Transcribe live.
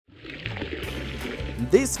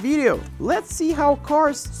this video, let's see how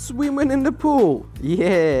cars swimming in the pool.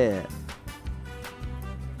 Yeah!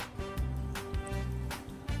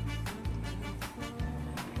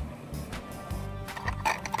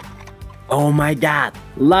 Oh my god,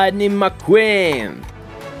 Lightning McQueen!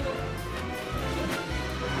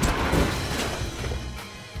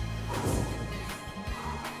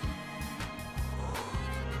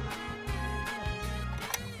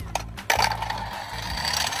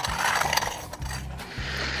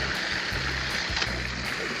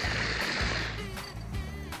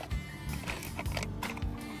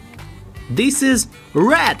 This is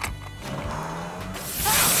Red!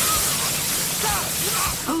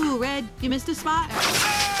 Oh, Red, you missed a spot.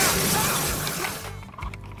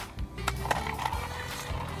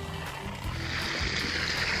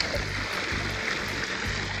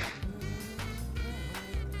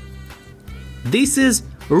 This is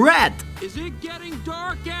Red! Is it getting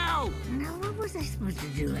dark out? Now, what was I supposed to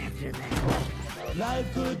do after that?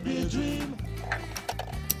 Life could be a dream.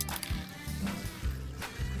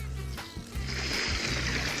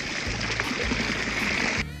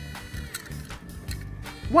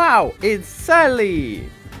 Wow, it's Sally!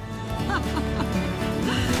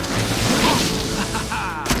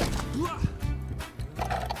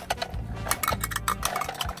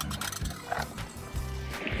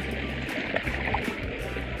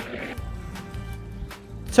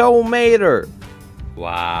 Tomato!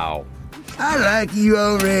 Wow! I like you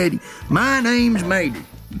already. My name's Mater.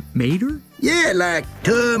 Mater? Yeah, like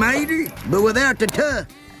tomato, but without the tuh.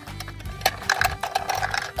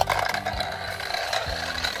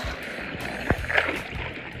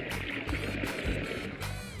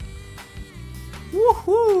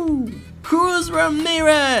 Woohoo! Cruz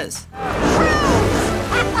Ramirez!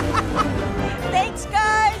 Thanks,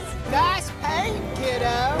 guys! Nice paint,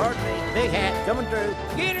 kiddo. Pardon me, big hat coming through.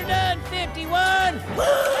 Get her done, 51.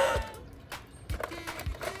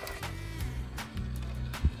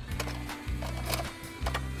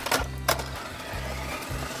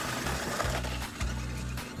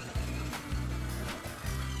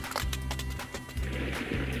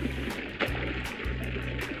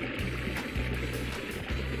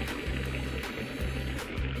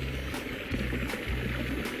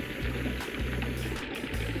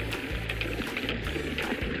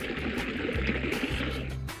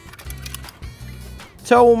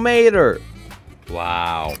 Tomato!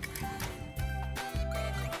 Wow!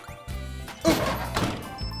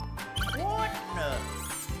 What the?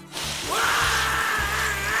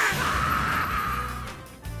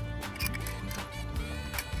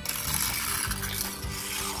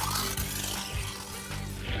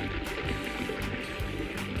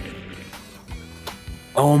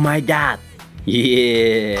 Oh my god!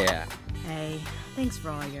 Yeah! Hey, thanks for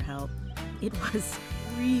all your help. It was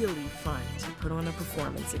really fun to put on a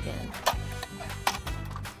performance again.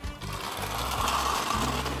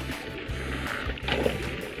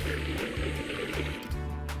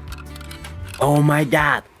 Oh my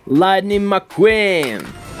god! Lightning McQueen!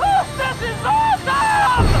 This is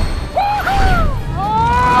awesome! Woohoo!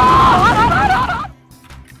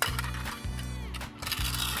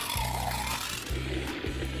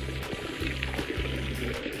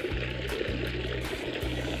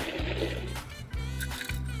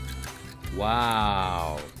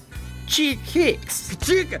 Wow! Cheek kicks!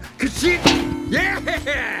 Ka-chicka! Ka-chicka!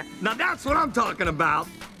 Yeah! Now that's what I'm talking about!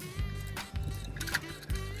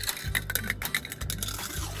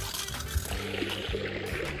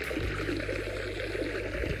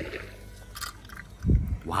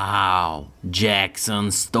 Wow! Jackson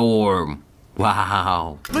Storm!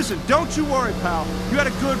 Wow! Listen, don't you worry, pal. You had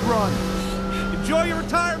a good run. Enjoy your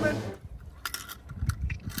retirement.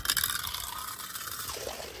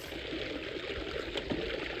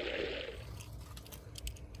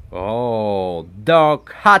 Oh,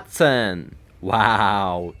 Doc Hudson!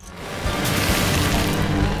 Wow!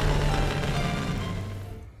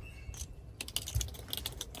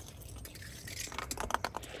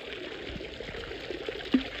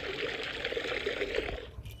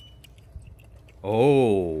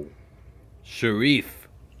 Oh, Sheriff!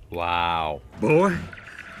 Wow! Boy,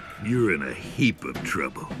 you're in a heap of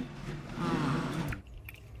trouble.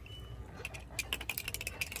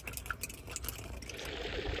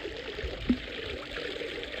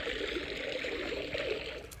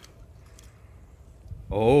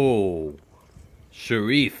 Oh,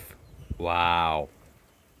 Sheriff! Wow!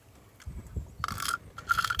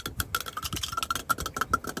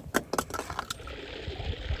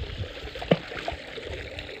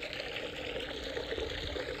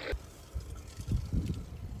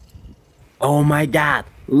 Oh my god!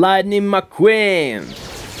 Lightning McQueen!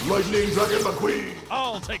 Lightning Dragon McQueen!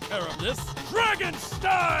 I'll take care of this. Dragon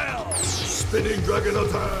style! Spinning Dragon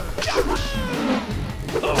attack!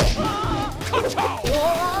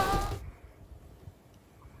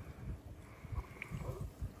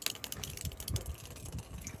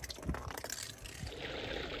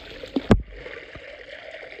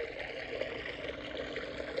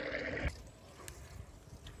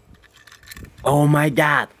 Oh my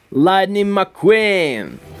god, Lightning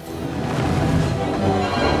McQueen!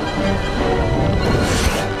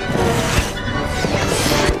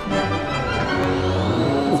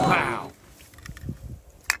 Wow!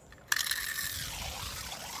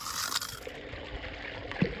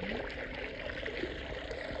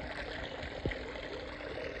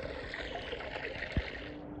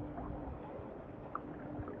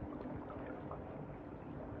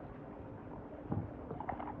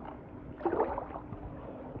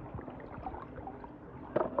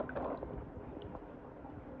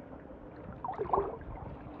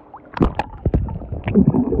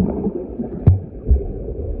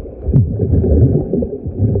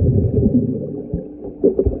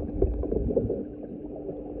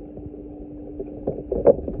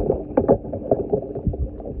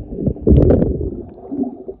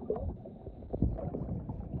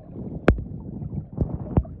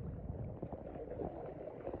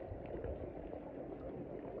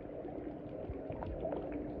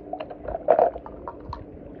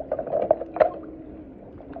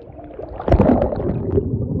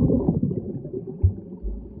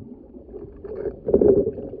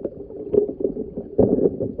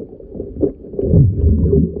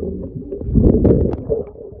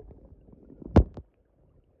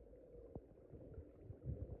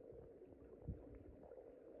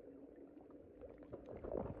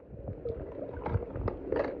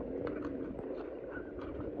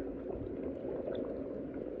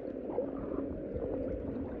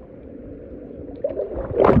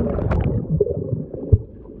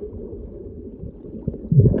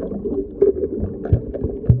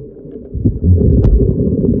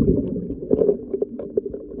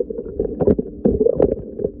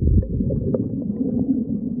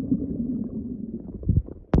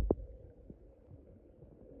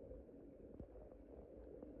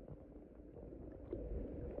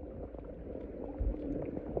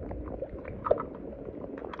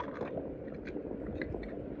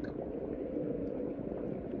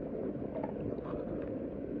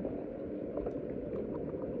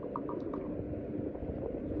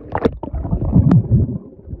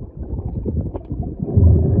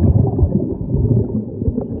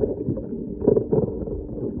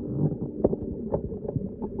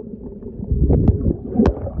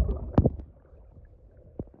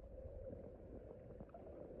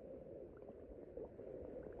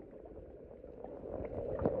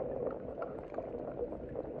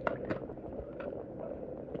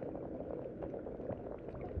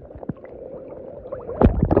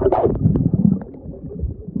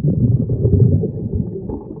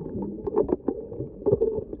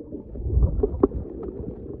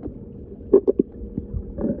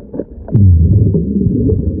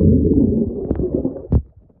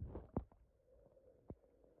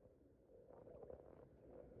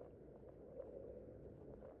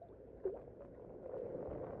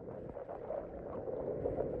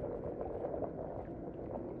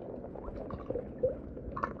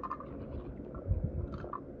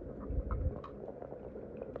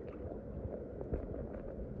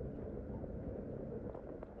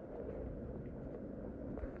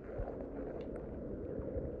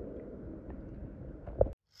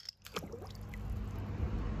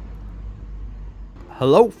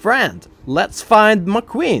 Hello, friend. Let's find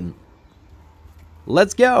McQueen.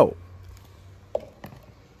 Let's go.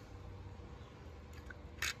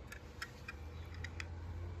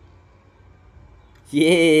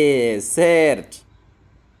 Yeah, search.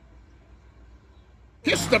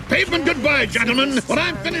 Kiss the pavement goodbye, gentlemen. When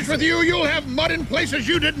I'm finished with you, you'll have mud in places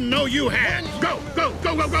you didn't know you had. Go, go,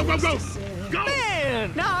 go, go, go, go, go. Go!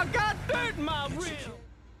 Man, now I got dirt in my ribs.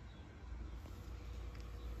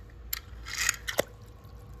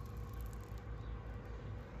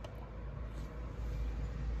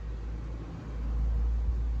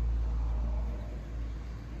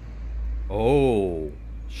 Oh,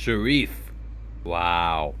 Sharif.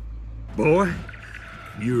 Wow. Boy,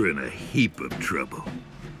 you're in a heap of trouble.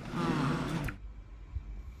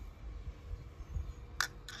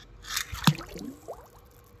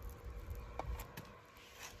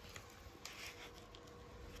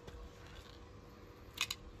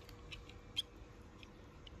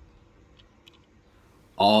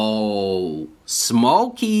 Oh,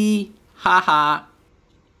 Smokey. Haha.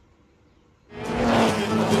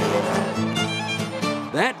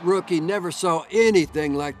 That rookie never saw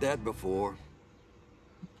anything like that before.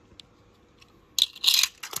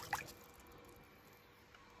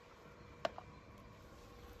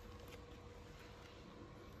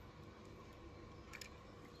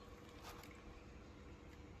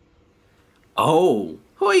 Oh,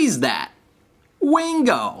 who is that?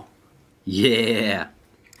 Wingo! Yeah!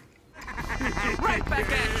 Right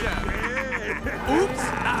back at ya! Oops,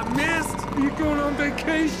 I missed! You going on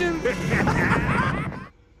vacation?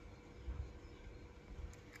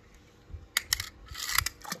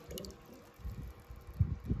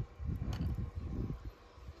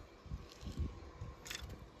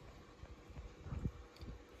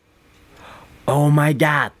 Oh my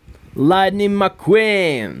god! Lightning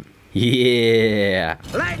McQueen! Yeah!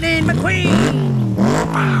 Lightning McQueen!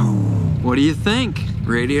 Wow. What do you think?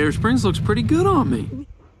 Radiator Springs looks pretty good on me.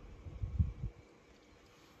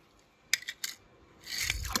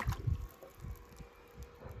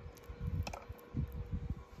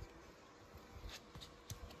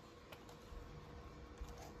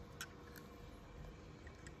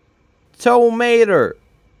 Tomater!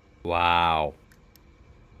 Wow.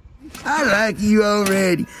 I like you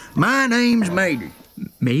already. My name's Mater.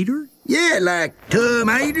 Mater? Yeah, like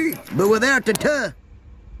tomater, but without the tuh.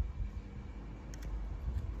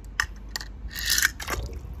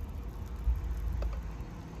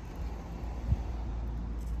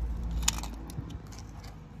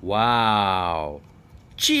 Wow.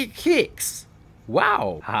 Cheek Hicks!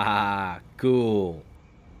 Wow! Haha, cool.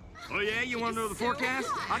 Oh yeah, you want to know the forecast?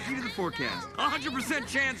 I'll give you the forecast. 100%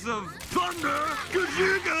 chance of thunder,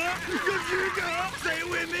 gajigga, gajigga. Say it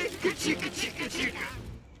with me, gajigga, chicka, chicka.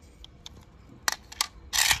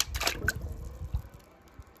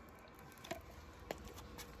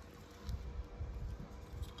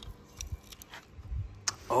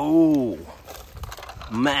 Oh!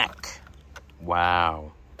 Mack!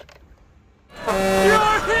 Wow!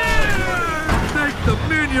 You're here! Thank the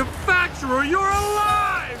manufacturer, you're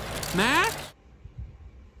alive! Mack?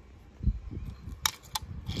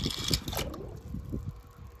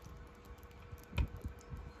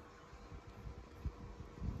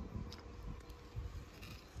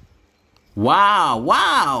 Wow!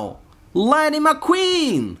 Wow! Lightning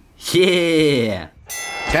McQueen! Yeah!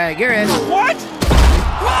 Okay, you're in. What?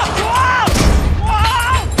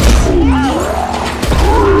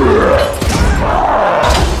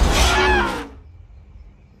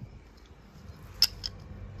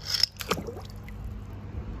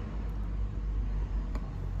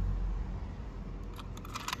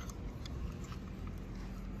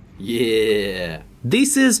 Yeah!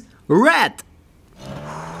 This is Red!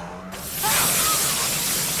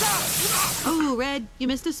 Oh, Red, you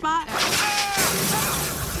missed a spot.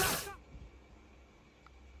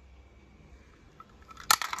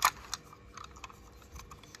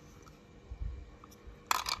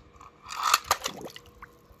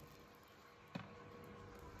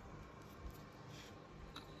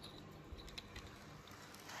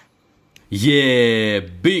 Yeah!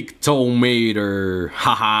 Big tomato!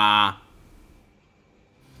 Haha!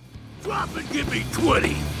 Drop and give me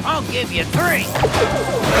 20. I'll give you 3.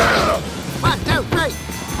 1, 2, 3.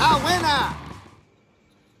 A winner!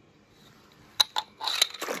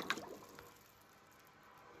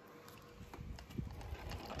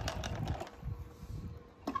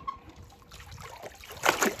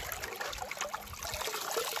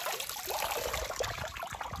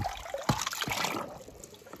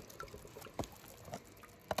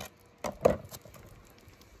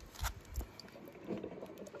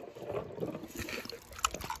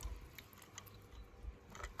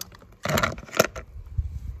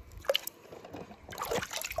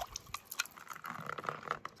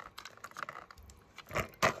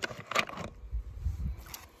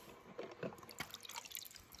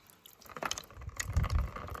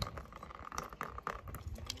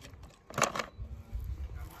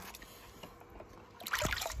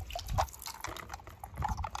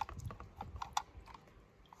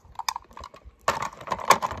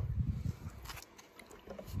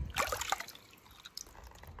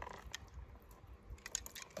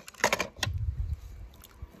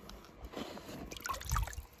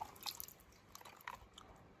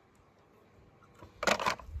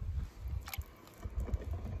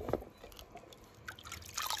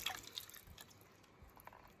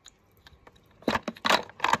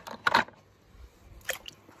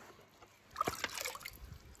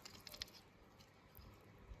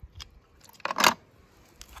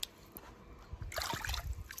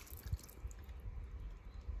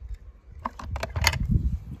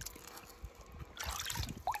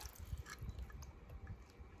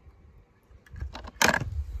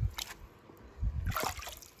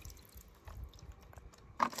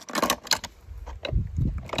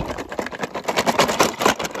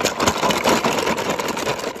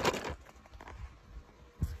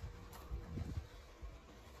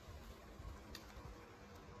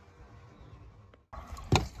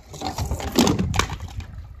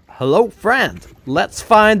 Hello, friend. Let's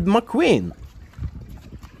find McQueen.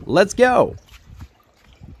 Let's go.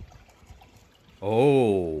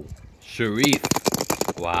 Oh, Sharif.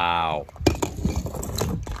 Wow.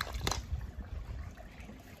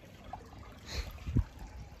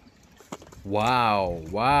 Wow,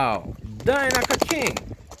 wow. Dynaka King.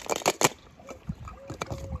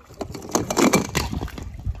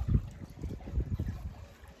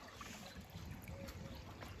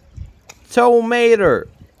 Tomater.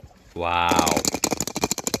 Wow.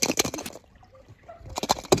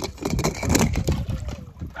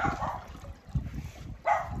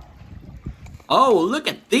 Oh, look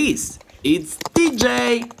at this. It's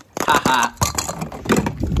DJ. Haha.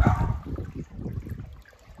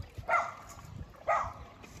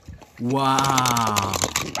 Wow.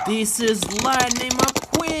 This is Lightning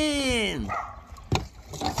McQueen.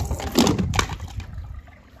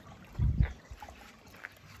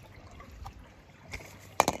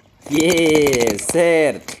 Yeah,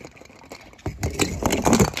 sir.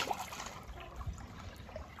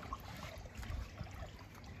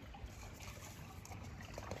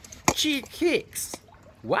 Cheat kicks.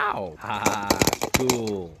 Wow. Ah,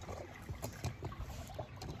 cool.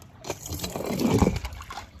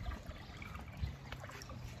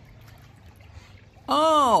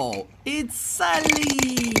 Oh, it's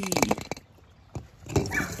Sally.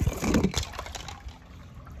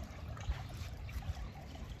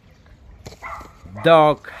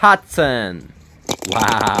 Doc Hudson.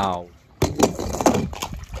 Wow.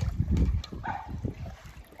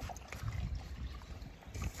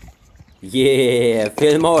 Yeah,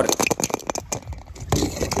 Fillmore.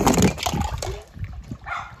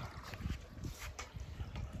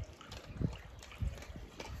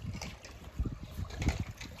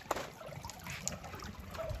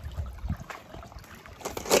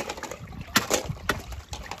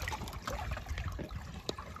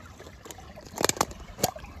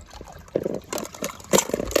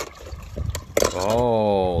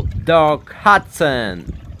 Oh, Doc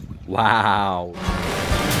Hudson. Wow.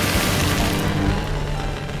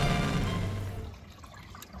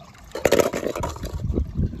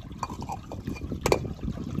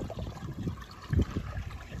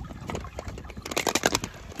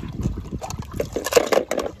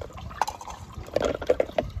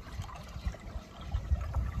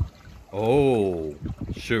 Oh,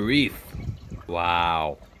 Sharif.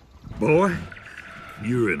 Wow. Boy,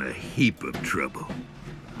 you're in a heap of trouble.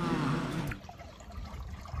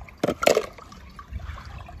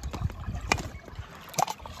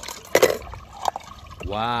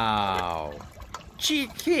 Wow.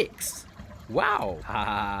 Cheat kicks. Wow.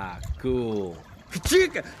 Ah, cool.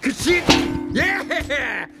 Kachika! Kachika!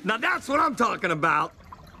 Yeah! Now that's what I'm talking about.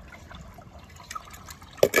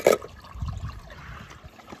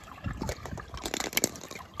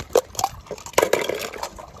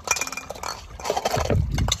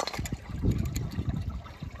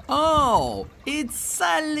 Oh, it's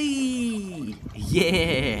Sally.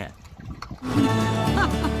 Yeah.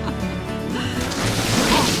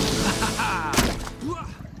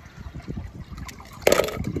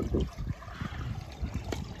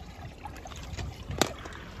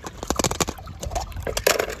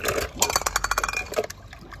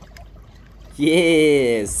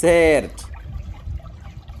 Yeah, sir.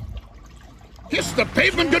 Kiss the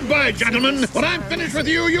pavement goodbye, gentlemen. When I'm finished with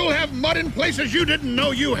you, you'll have mud in places you didn't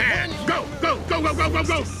know you had. Go, go, go, go, go, go,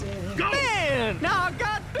 go. Go! Man, now I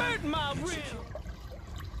got dirt in my ribs.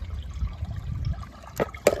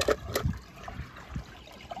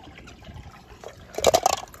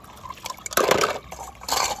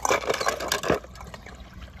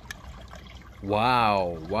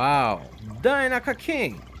 Wow, wow. Dynaka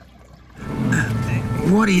King.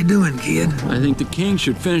 What are you doing, kid? I think the king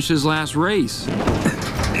should finish his last race.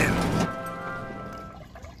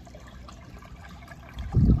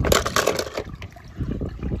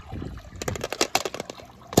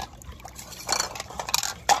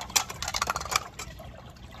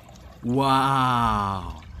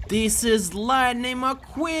 Wow. This is Lightning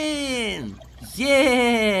McQueen.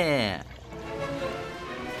 Yeah.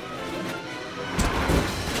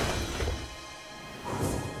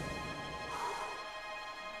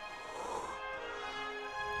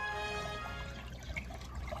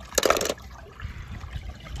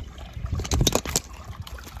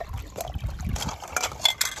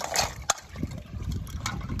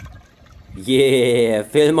 Yeah,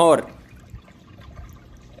 Fillmore.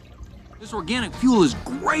 This organic fuel is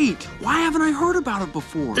great. Why haven't I heard about it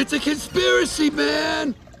before? It's a conspiracy,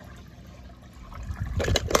 man!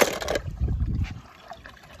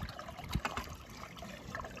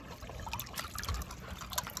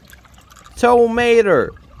 Tomater.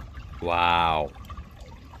 Wow.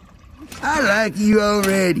 I like you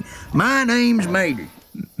already. My name's Mater.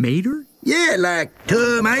 Mater? Yeah, like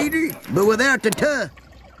tomato, but without the tuh.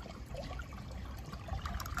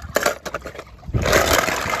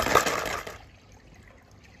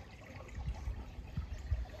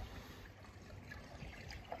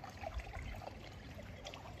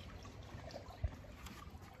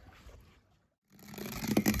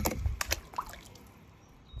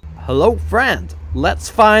 Hello, friend. Let's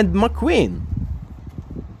find McQueen.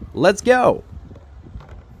 Let's go.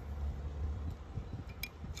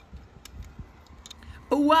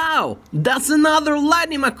 Oh, wow! That's another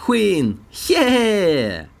Lightning McQueen!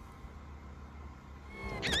 Yeah!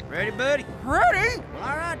 Ready, buddy? Ready? Well,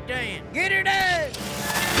 all right, then. Get it up!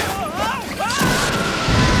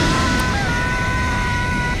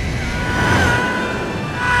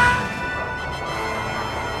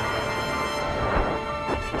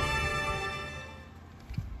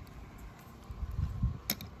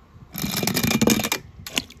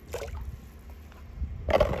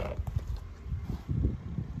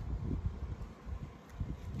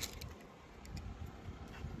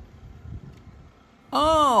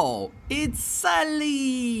 Oh, it's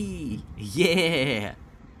Sally! Yeah!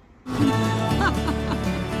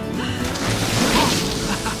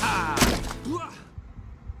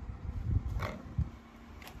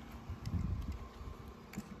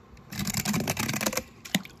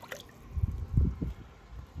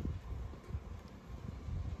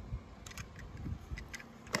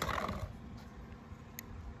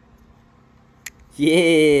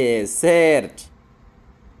 Yeah, Serge.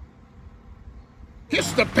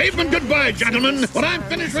 Kiss the pavement goodbye, gentlemen. When I'm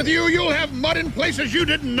finished with you, you'll have mud in places you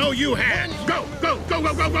didn't know you had. Go, go, go,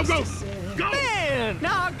 go, go, go, go! Go! Man,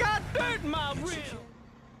 now I got dirt in my wheel.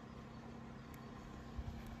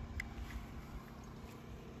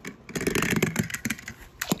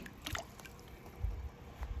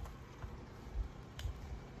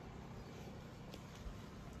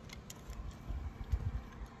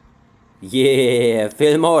 Yeah,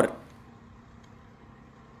 Fillmore.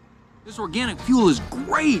 This organic fuel is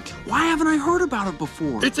great. Why haven't I heard about it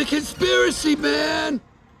before? It's a conspiracy, man!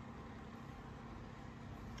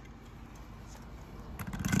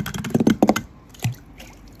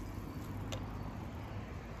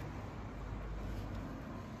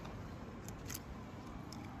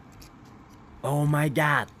 Oh my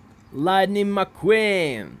god. Lightning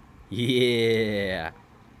McQueen. Yeah.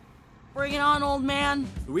 Bring it on, old man.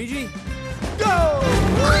 Luigi?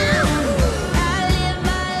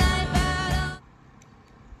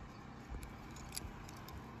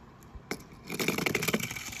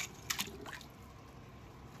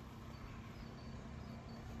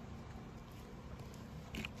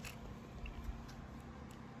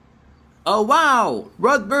 Oh, wow!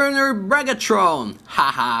 Rodburner Bragatron!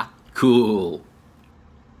 Haha, cool.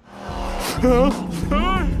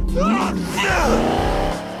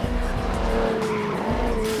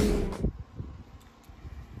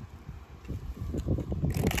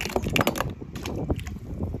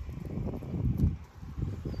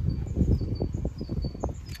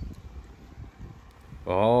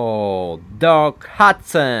 Oh, Doc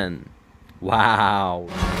Hudson. Wow.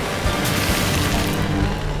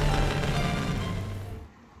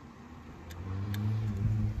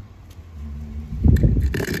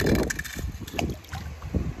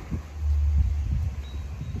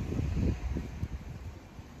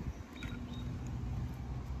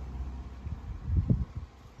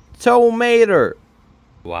 Tomato.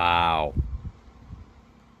 Wow.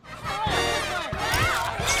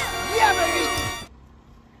 Yeah, baby!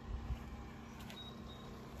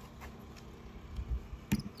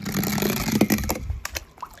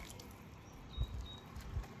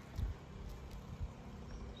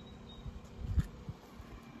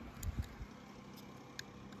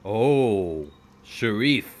 Oh,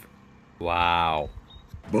 Sharif. Wow.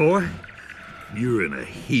 Boy, you're in a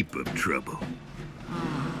heap of trouble.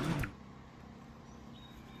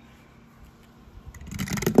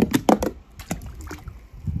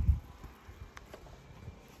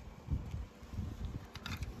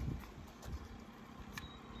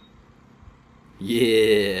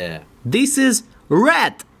 Yeah. This is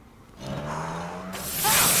Red.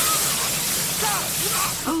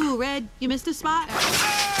 Oh, Red, you missed a spot.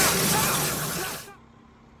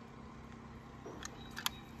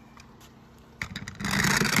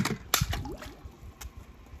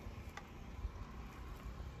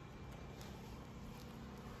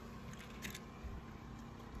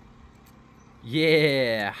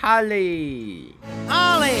 Yeah, Holly.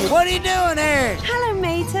 Ollie, what are you doing here? Hello,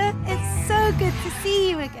 Mater. It's so good to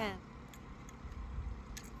see you again.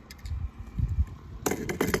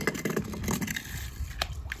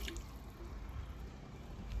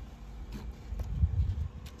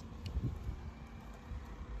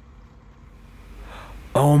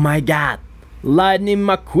 Oh my god! Lightning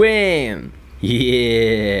McQueen!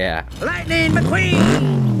 Yeah! Lightning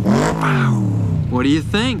McQueen! Wow. What do you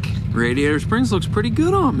think? Radiator Springs looks pretty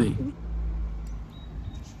good on me.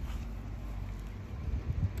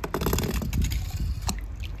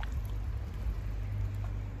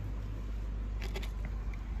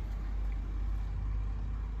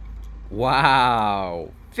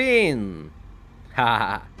 Wow! Finn!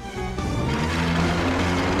 Haha!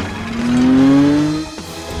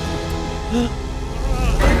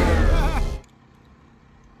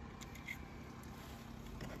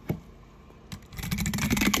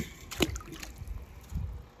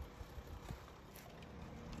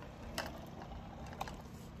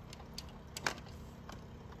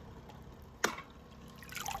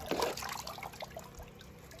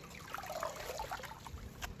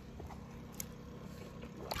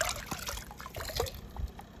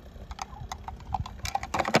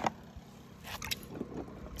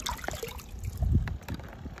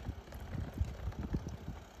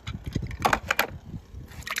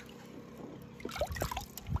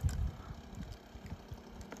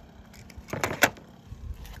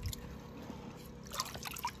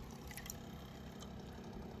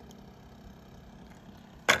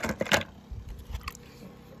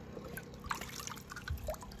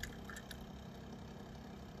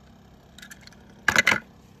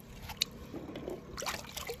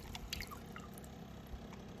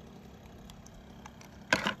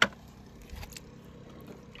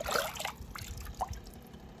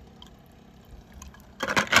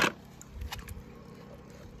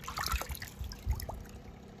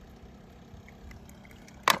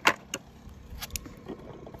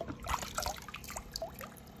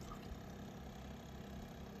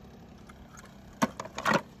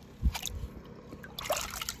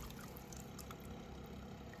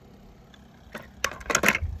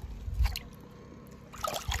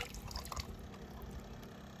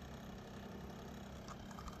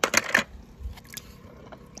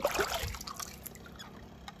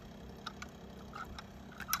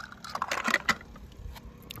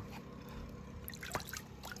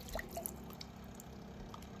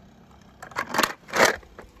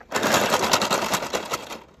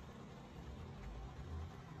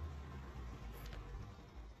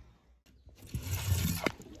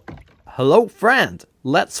 Hello, friend.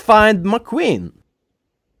 Let's find McQueen.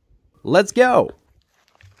 Let's go.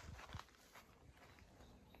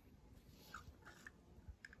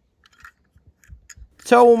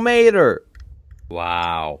 Tomato.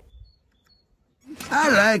 Wow. I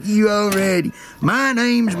like you already. My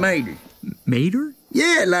name's Mater. Mater?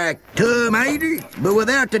 Yeah, like tomato, but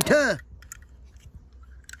without the tuh.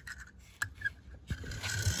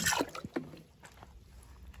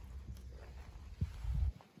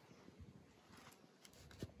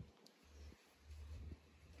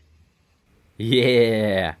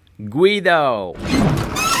 Yeah, Guido.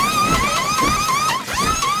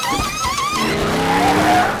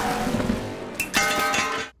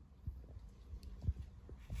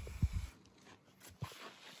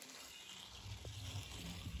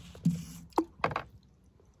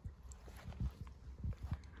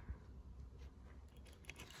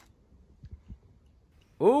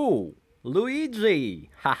 Ooh,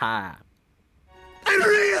 Luigi. Haha.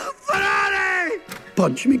 Enrico Ferrari!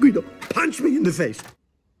 Punch me, Guido. Punch me in the face.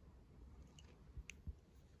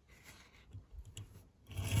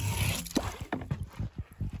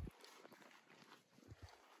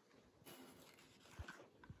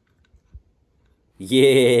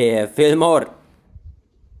 Yeah, Fillmore.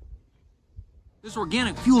 This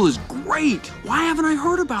organic fuel is great. Why haven't I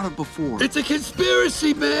heard about it before? It's a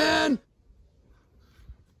conspiracy, man!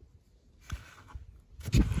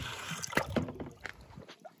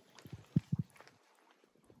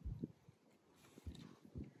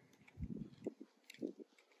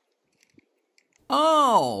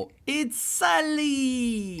 Oh, it's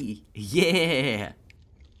Sally! Yeah!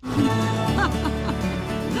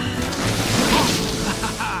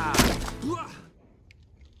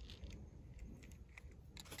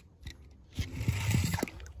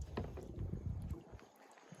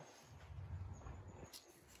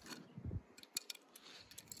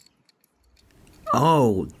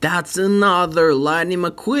 Oh, that's another Lightning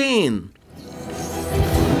McQueen.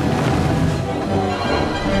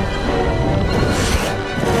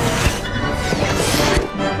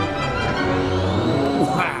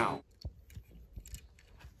 Wow.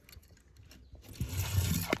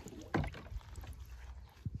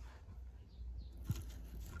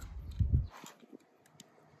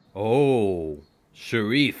 Oh,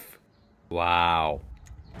 Sharif. Wow.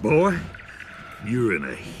 Boy, you're in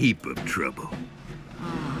a heap of trouble.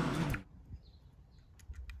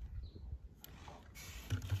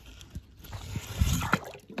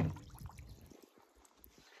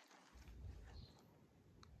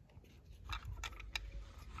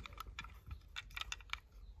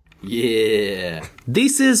 Yeah.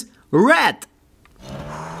 This is red.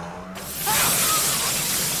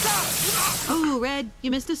 Oh, Red, you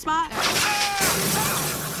missed a spot.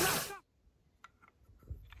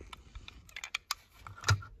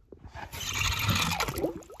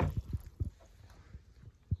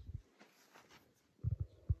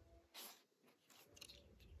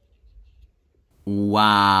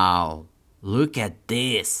 Wow. Look at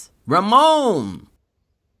this. Ramon!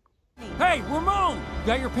 Hey, Ramon!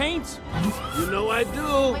 Got your paints? You know I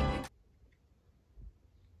do.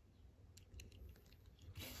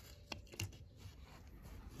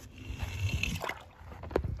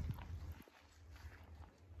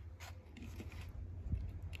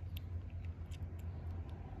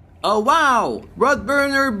 Oh wow!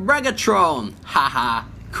 Rodburner Bragatron! Haha,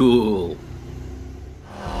 cool.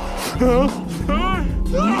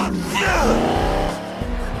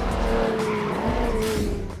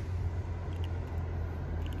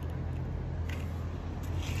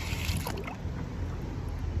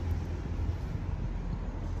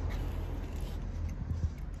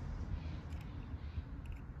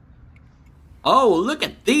 Oh, look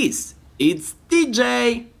at this! It's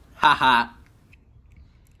DJ! Haha.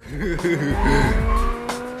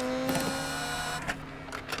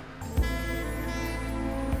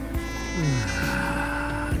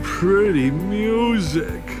 Pretty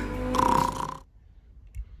music.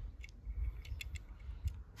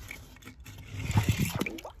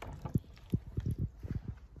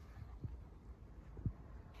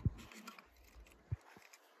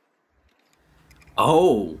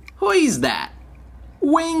 Oh, who is that?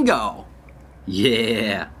 Wingo!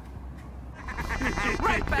 Yeah.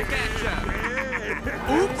 Right back at ya!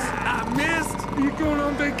 Oops, I missed. You going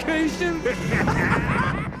on vacation?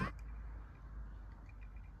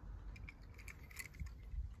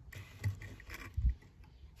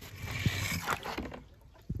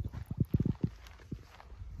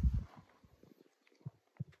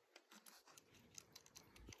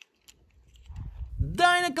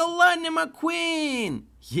 Dynacolony McQueen!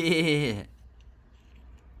 Yeah.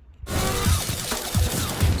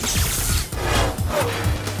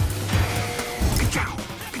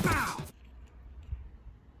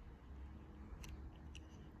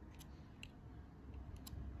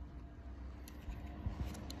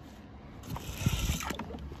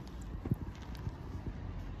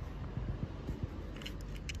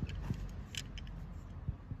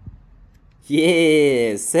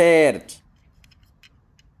 Yeah, Serge.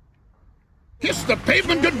 Kiss the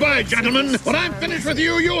pavement goodbye, gentlemen. When I'm finished with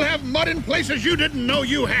you, you'll have mud in places you didn't know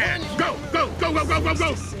you had. Go, go, go, go, go, go,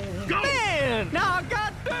 go! Go! Man, now I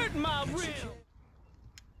got dirt in my wheel.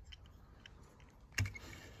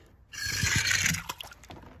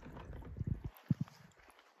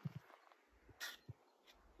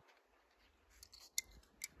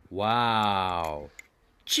 Wow.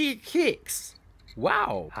 Cheek kicks.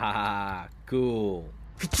 Wow. Haha, cool.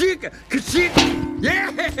 Kachika! Kachika!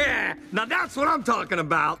 Yeah! Now that's what I'm talking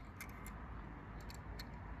about!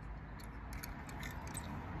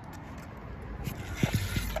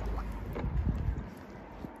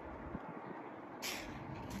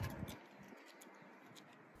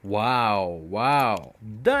 Wow, wow.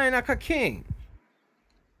 Dynaka King.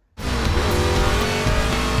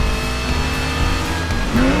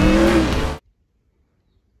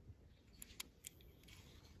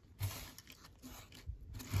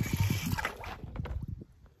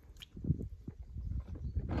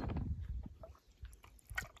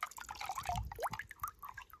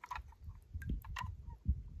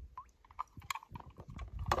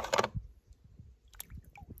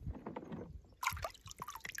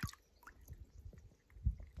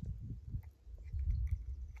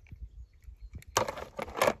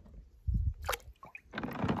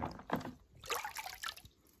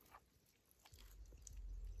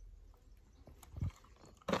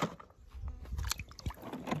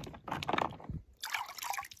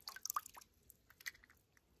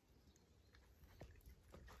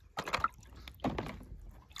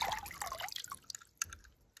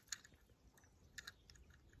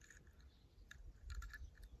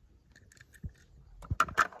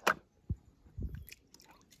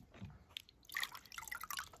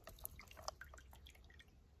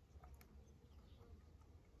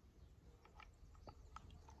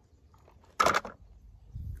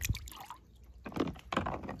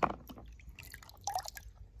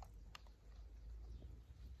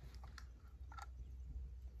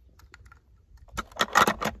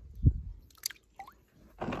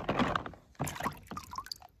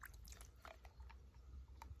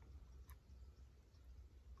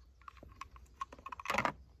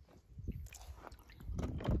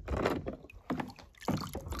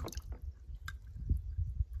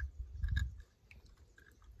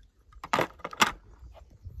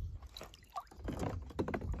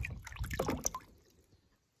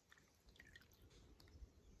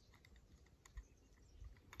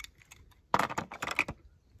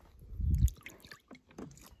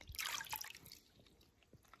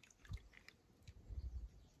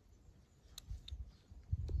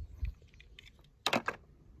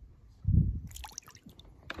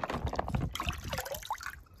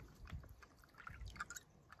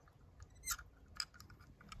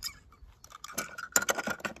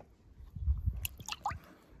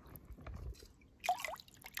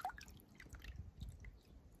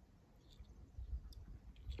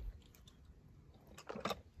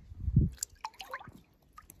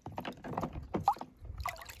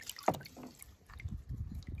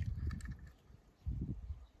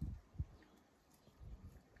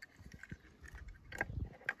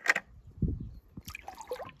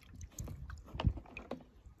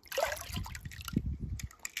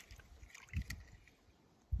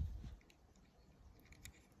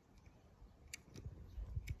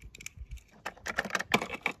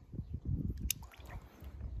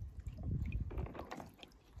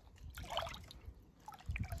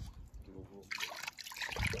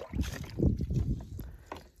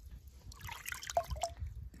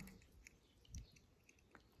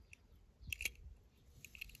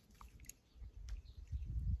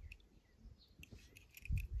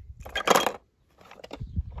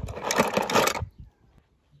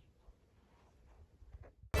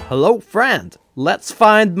 Hello, friend. Let's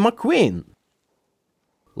find McQueen.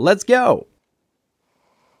 Let's go.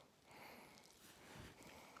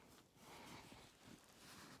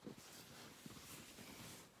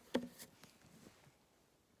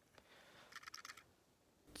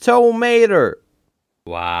 Tomato.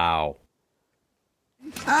 Wow.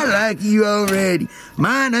 I like you already.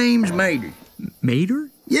 My name's Mater. Mater?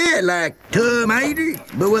 Yeah, like tomato,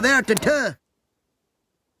 but without the tuh.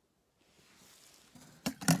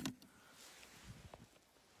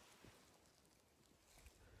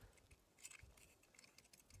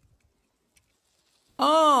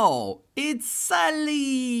 Oh, it's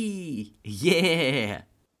Sally! Yeah!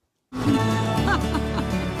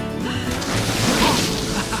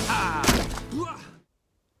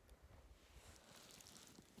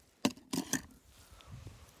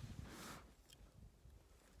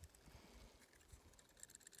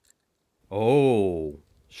 Oh,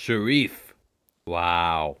 Sharif.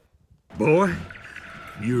 Wow. Boy,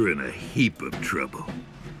 you're in a heap of trouble.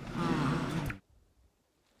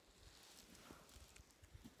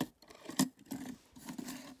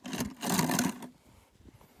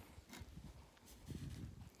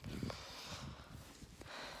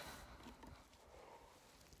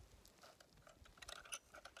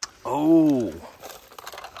 Oh,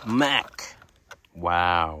 Mack.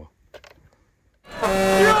 Wow.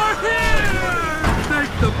 You're here! Thank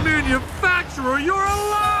the manufacturer you're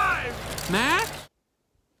alive! Mack?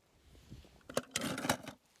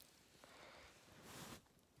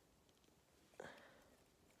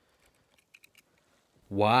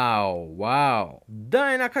 Wow, wow.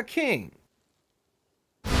 Dynaka King.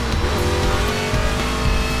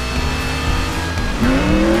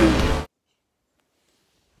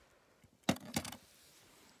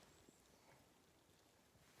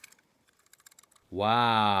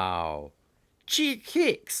 Wow. Cheek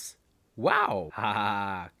kicks. Wow.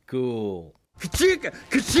 Haha, cool. Kachika!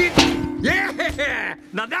 Kachika! Yeah!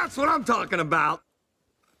 Now that's what I'm talking about!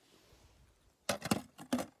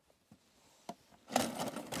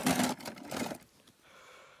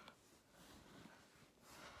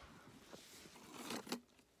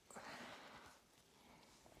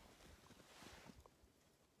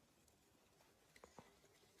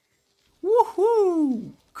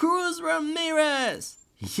 Woohoo! Cruz Ramirez!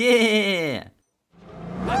 Yeah!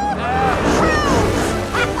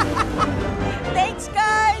 Thanks,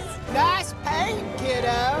 guys! Nice paint, kiddo!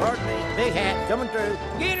 Pardon me, big hat coming through.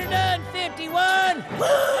 Get her done, 51!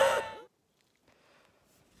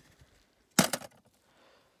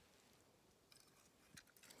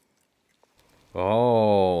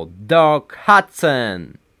 Oh, Doc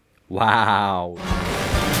Hudson. Wow.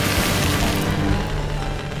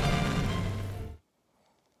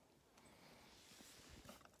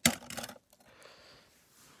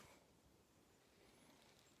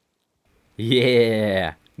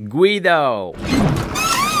 Yeah, Guido.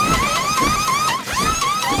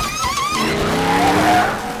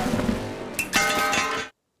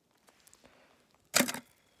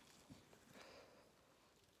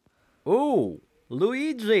 Oh,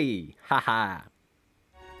 Luigi. Haha.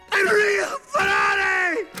 Unreal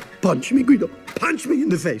Ferrari! Punch me, Guido. Punch me in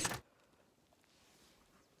the face.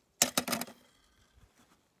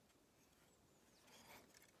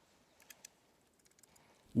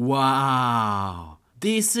 Wow!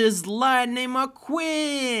 This is Lightning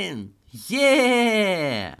McQueen!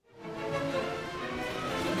 Yeah!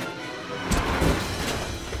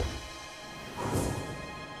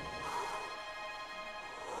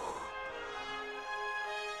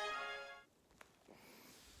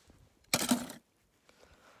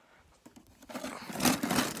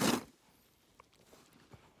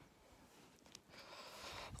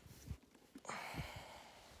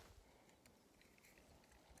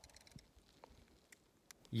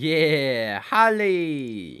 Yeah,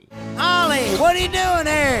 Holly. Ollie, what are you doing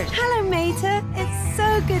here? Hello, Mater. It's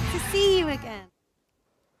so good to see you again.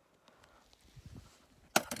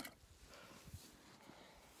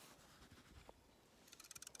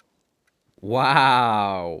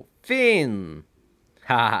 Wow, Finn.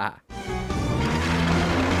 Ha.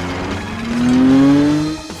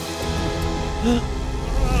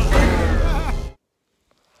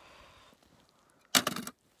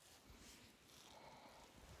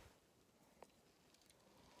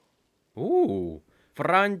 Ooh,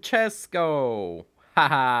 Francesco.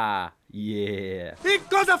 Haha, yeah. It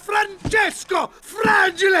goes a Francesco!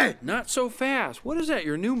 Fragile! Not so fast. What is that,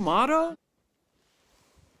 your new motto?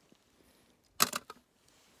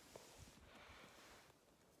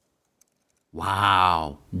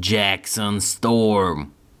 Wow! Jackson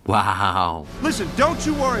Storm! Wow! Listen, don't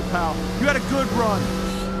you worry, pal. You had a good run.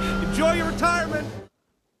 Enjoy your retirement.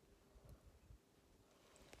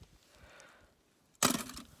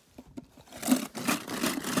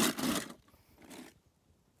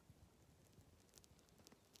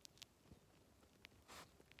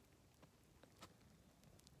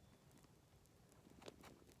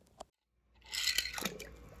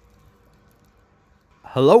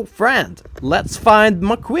 Hello, friend. Let's find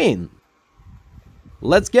McQueen.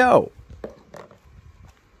 Let's go.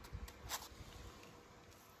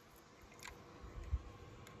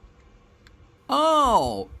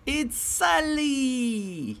 Oh, it's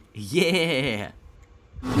Sally! Yeah!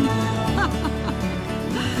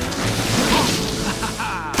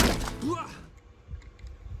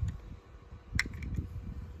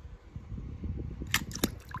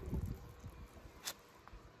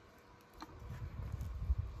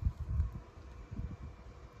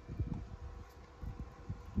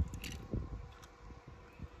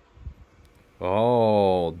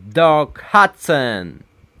 Oh, Doc Hudson.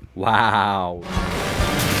 Wow.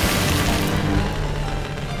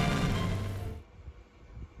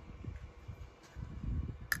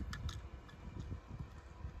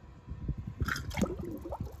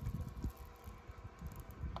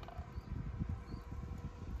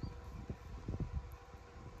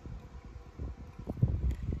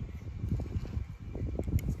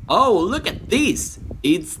 Oh, look at this!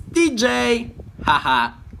 It's DJ!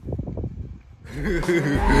 Haha!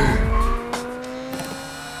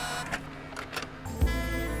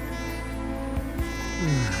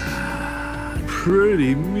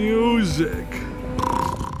 Pretty music.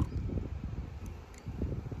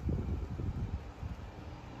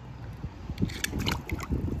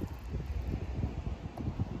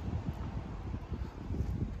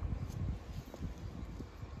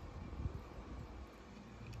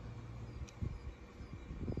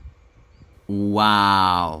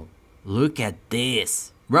 Wow! Look at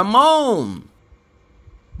this! Ramon!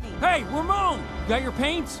 Hey, Ramon! Got your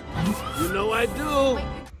paints? You know I do.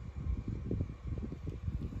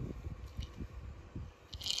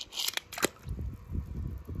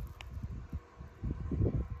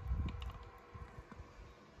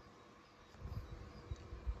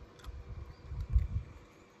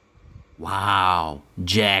 Wow!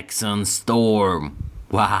 Jackson Storm!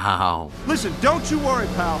 Wow! Listen, don't you worry,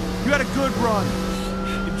 pal. You had a good run.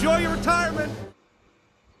 Enjoy your retirement.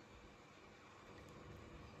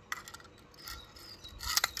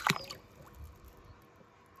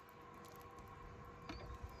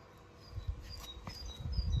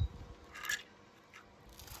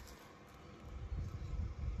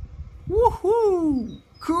 Woohoo!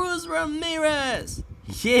 Cruz Ramirez!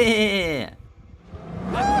 Yeah!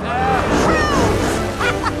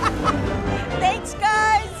 Thanks,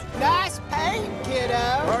 guys! Nice paint, kiddo.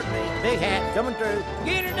 Pardon me, big hat coming through.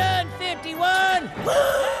 Get her done, 51!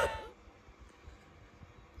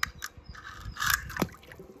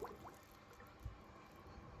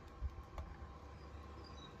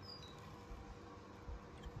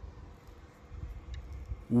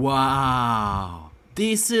 Wow!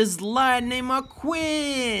 This is Lightning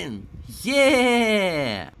McQueen!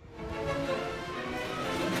 Yeah!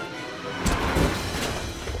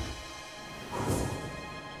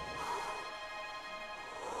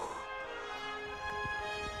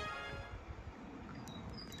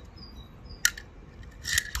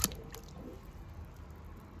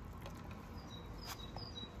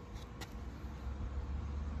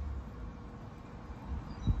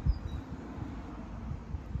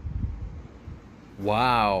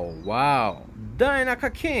 Wow, wow.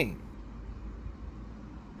 Dynaka King.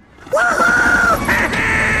 Woohoo!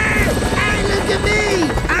 Hey, look at me!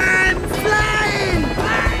 I'm flying!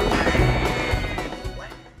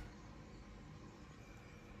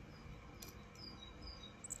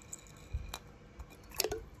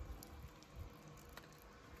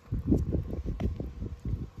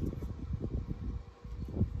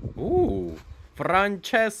 Ooh,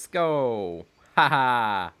 Francesco.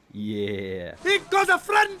 Haha, yeah. It goes a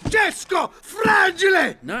Francesco!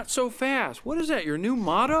 Fragile! Not so fast. What is that, your new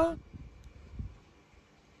motto?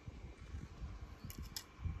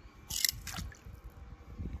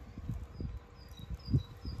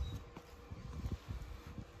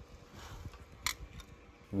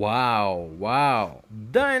 Wow, wow.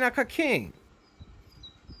 Dynaka King.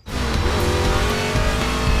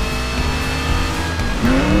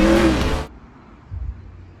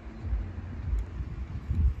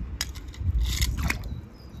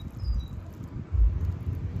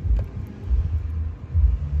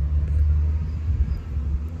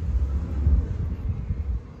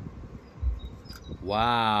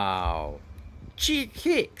 Wow. Cheek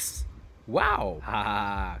kicks. Wow.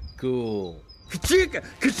 Haha, cool. Kachika!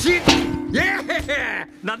 Kachika! Yeah!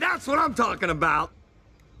 Now that's what I'm talking about!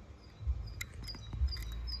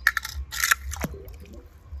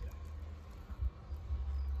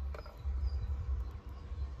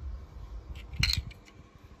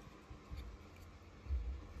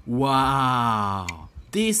 Wow!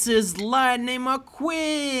 This is Lightning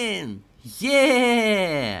McQueen!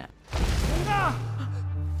 Yeah!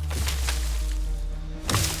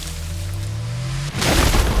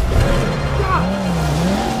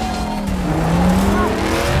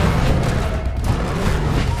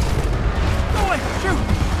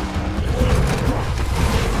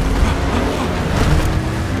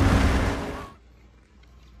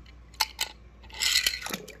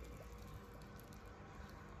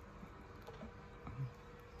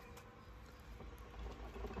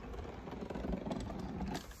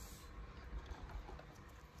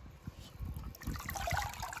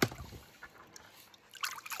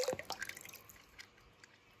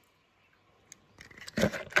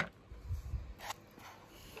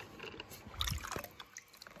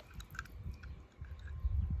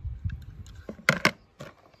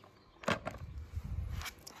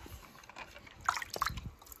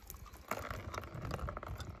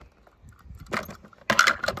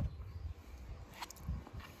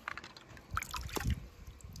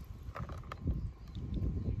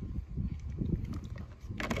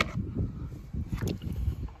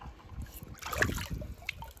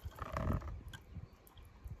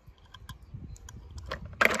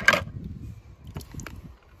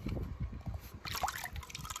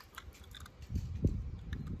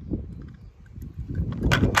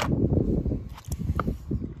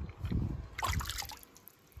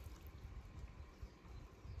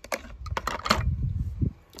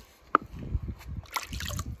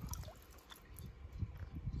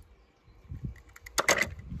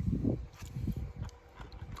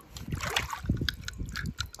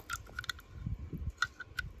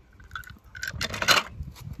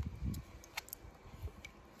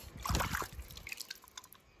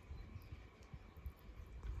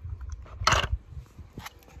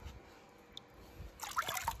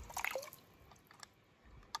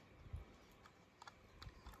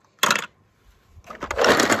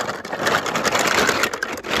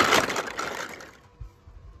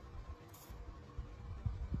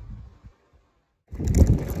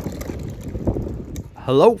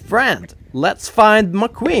 Hello, friend. Let's find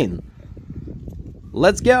McQueen.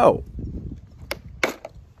 Let's go.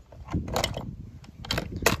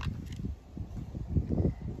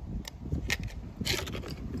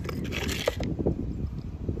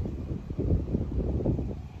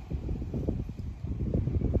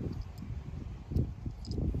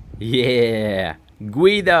 Yeah,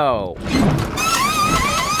 Guido.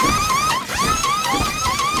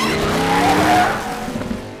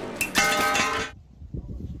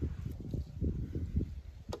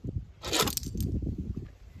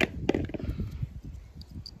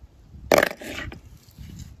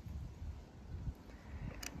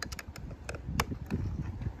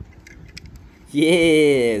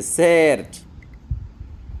 Yeah, Serge.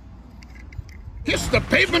 Kiss the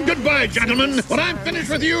pavement goodbye, gentlemen. When I'm finished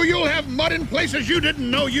with you, you'll have mud in places you didn't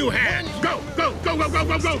know you had. Go, go, go, go, go,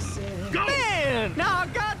 go, go. Go! Man, now I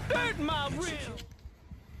got dirt in my rim.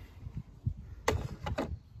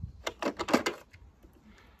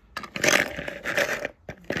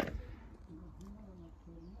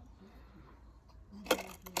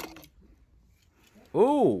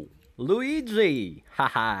 Ooh, Luigi.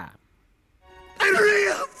 Haha.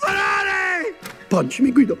 Unreal Ferrari! Punch me,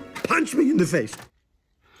 Guido. Punch me in the face.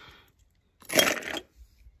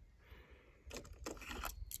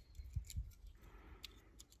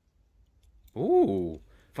 Ooh,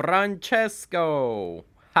 Francesco.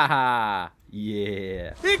 Haha.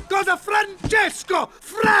 Yeah. It goes a Francesco!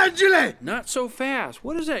 Fragile! Not so fast.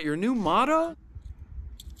 What is that, your new motto?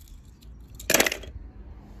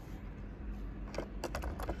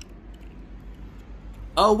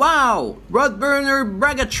 Oh wow! Roadburner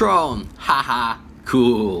Bragatron! Haha,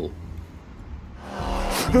 cool.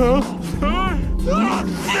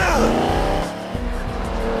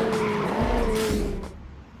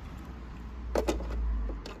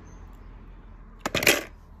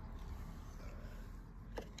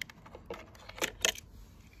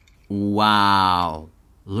 Wow!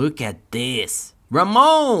 Look at this!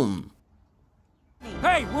 Ramon!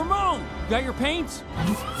 Hey, Ramon! Got your paints?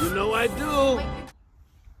 You know I do.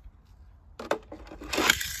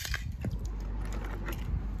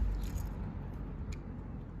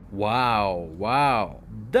 Wow, wow.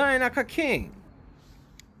 Dynaka King.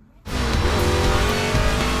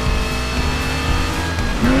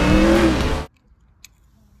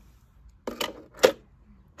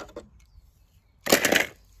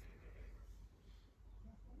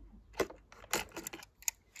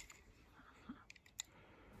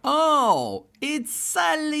 Oh, it's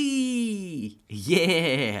Sally!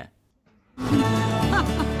 Yeah!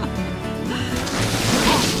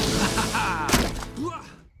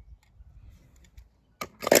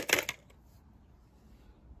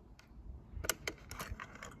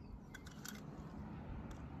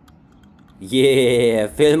 Yeah,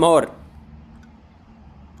 Fillmore.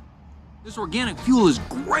 This organic fuel is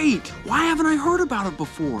great. Why haven't I heard about it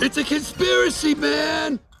before? It's a conspiracy,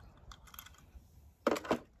 man!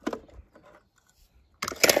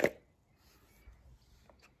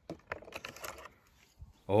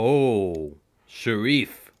 Oh,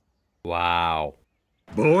 Sharif. Wow.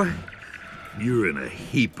 Boy, you're in a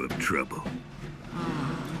heap of trouble.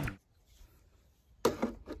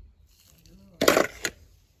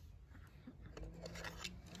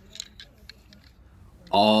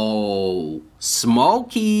 Oh,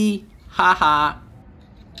 Smokey. Haha.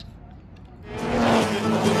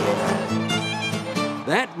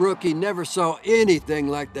 That rookie never saw anything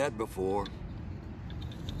like that before.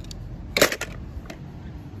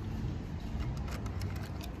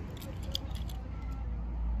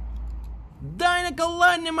 Dynamical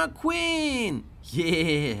Lightning McQueen.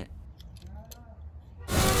 Yeah.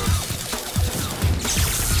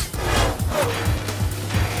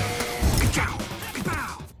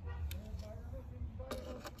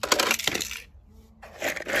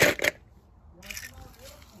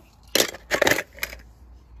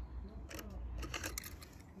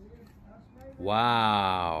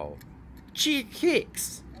 Wow. Cheek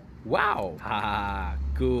kicks. Wow. Ha,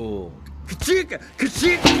 cool. Kachika!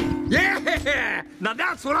 Kachika! Yeah! Now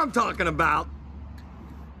that's what I'm talking about!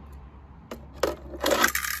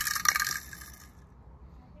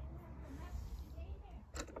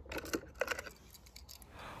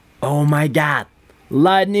 Oh my god.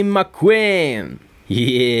 Lightning McQueen.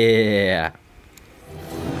 Yeah.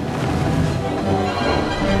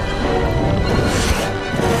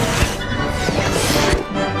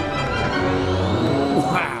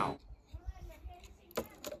 Wow!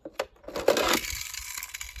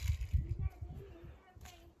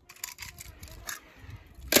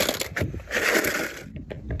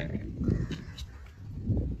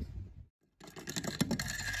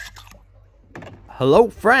 Hello,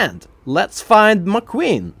 friend. Let's find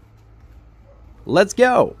McQueen. Let's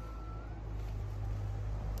go.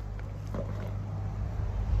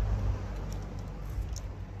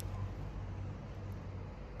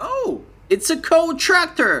 Oh, it's a coal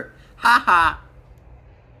tractor. Haha.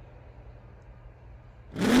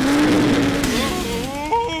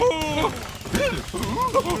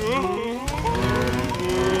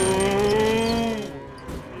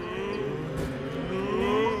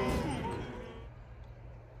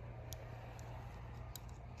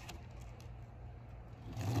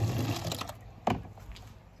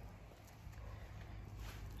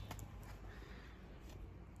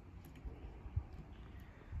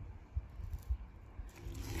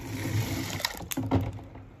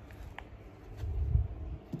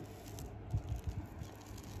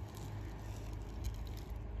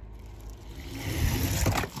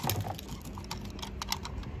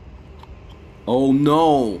 Oh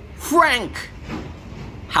no, Frank!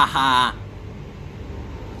 Haha.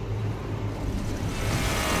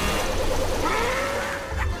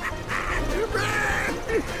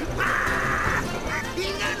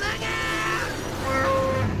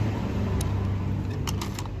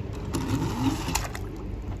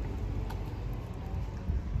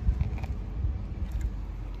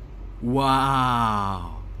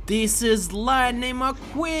 Wow, this is Lightning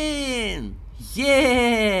McQueen!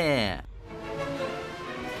 Yeah!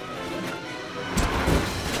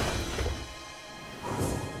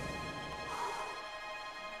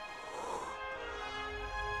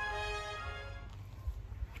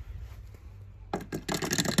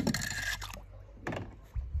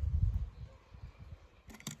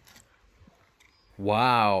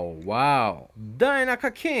 Wow, wow.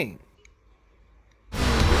 Dynaka King.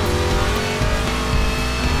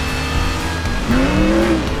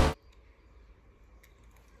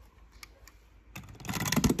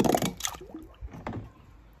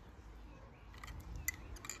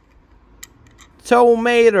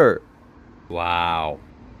 Tomater. Wow.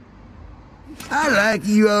 I like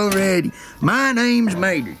you already. My name's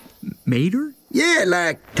Mater. Mater? Yeah,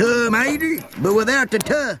 like tomater, but without the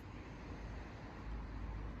tuh.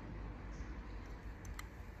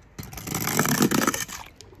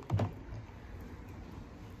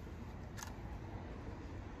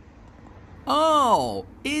 Oh,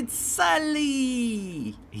 it's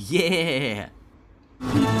Sally! Yeah!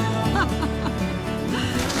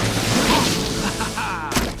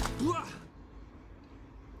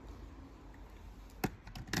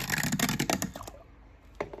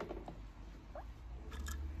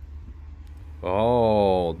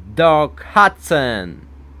 Oh, Doc Hudson.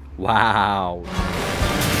 Wow.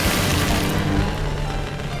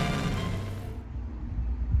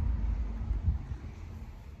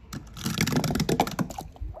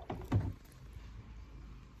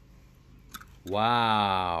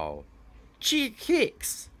 Wow. Cheek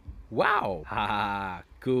hicks. Wow. Haha,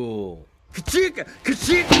 cool. Kachika!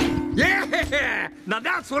 Kachika! Yeah! Now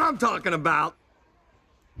that's what I'm talking about.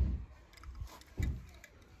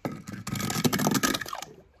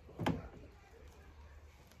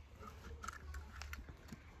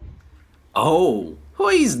 Oh, who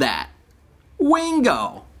is that?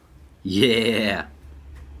 Wingo! Yeah!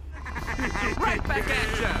 Right back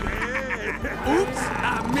at ya! Oops,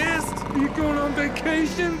 I missed! You going on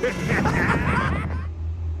vacation?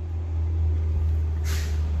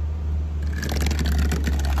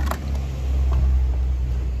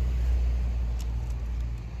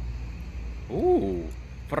 Ooh,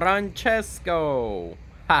 Francesco!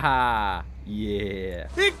 Haha, yeah!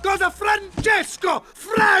 It goes a Francesco!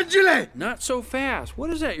 Fragile! Not so fast. What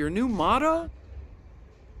is that, your new motto?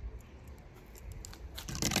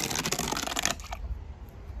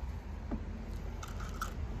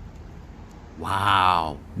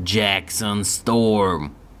 Wow, Jackson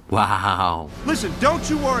Storm. Wow. Listen, don't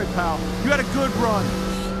you worry, pal. You had a good run.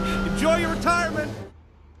 Enjoy your retirement.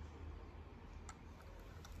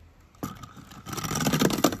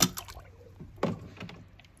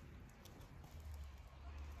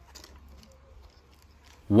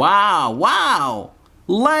 Wow, wow!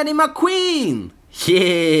 Lady McQueen!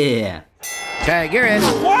 Yeah! Tag, you're in.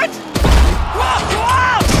 What?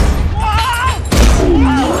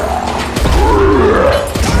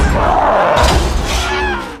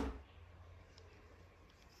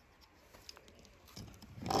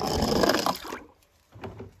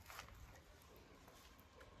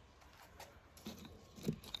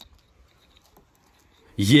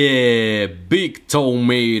 Yeah, big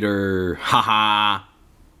tomato! Haha!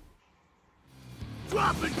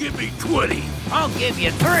 Drop and give me 20. I'll give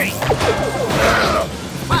you 3.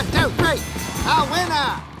 1, 2, 3. A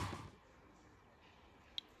winner!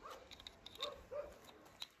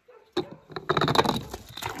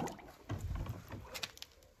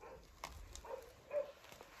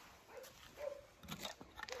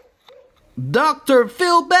 Dr.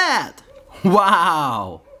 Phil Bad!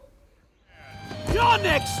 Wow! Your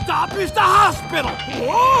next stop is the hospital!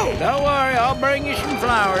 Whoa! Don't worry, I'll bring you some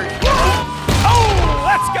flowers. Oh,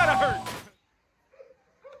 that's gotta hurt!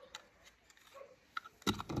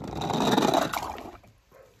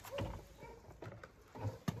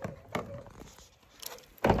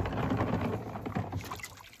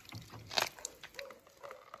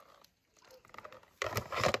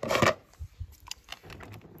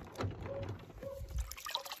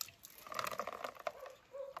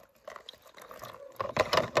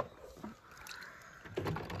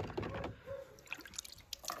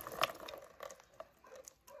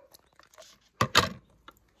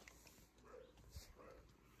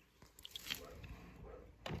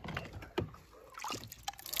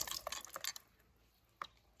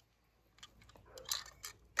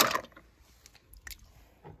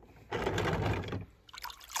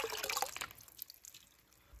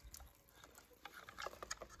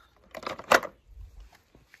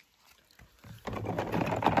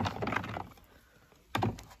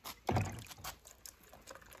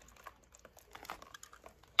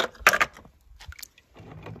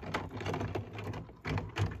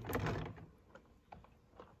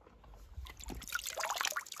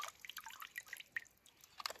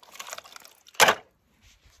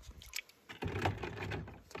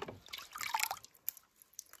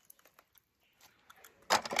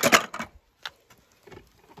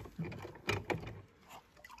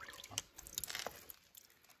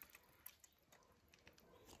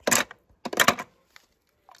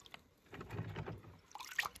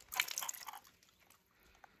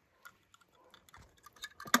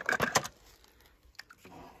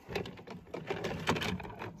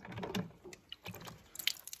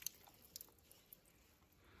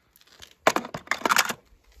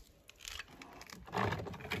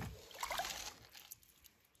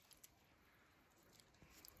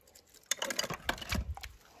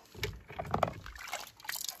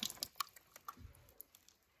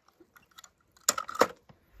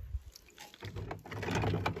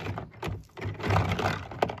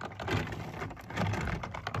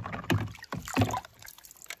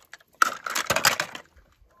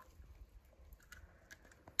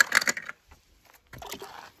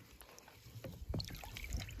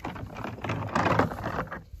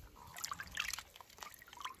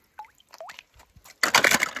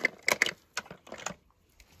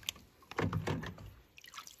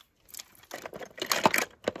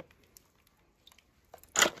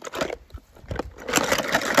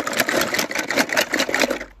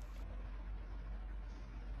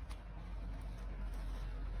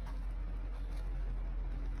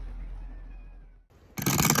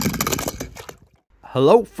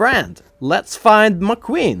 Hello, friend. Let's find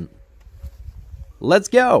McQueen. Let's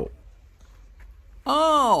go.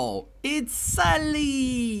 Oh, it's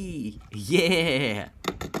Sally! Yeah!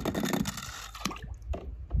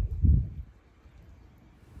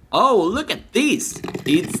 Oh, look at this!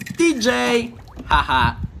 It's DJ!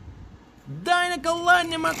 Haha! Dinoco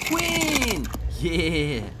Lightning McQueen!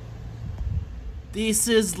 Yeah! This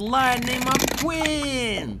is Lightning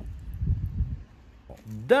McQueen!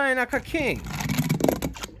 Dinoco King!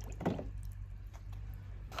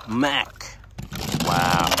 Mack!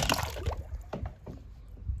 Wow!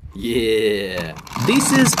 Yeah!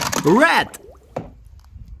 This is Red!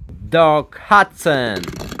 Doc Hudson!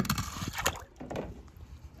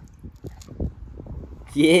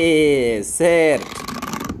 Yeah, Serge!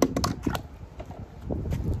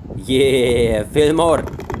 Yeah, Fillmore!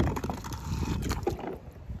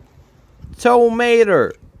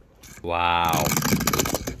 Tomater! Wow!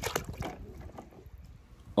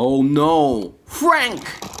 Oh no! Frank!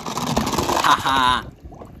 Haha!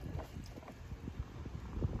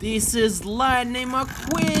 This is Lightning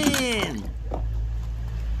McQueen!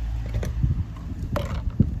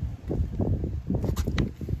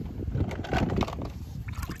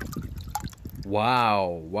 Wow,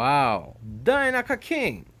 wow! Dinoco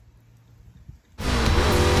King!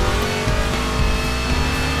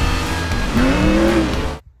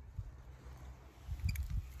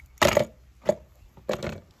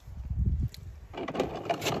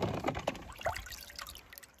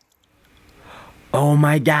 Oh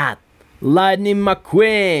my god! Lightning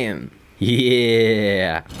McQueen!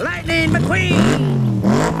 Yeah! Lightning McQueen!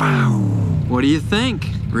 Wow! What do you think?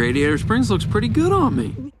 Radiator Springs looks pretty good on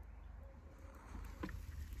me.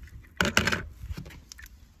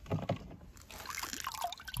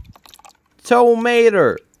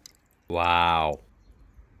 Tomater! Wow!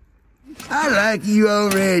 I like you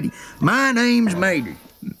already. My name's Mater.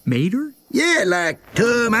 Mater? Yeah, like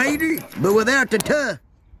tomater, but without the tuh.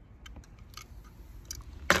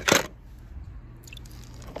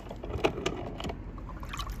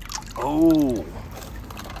 Oh!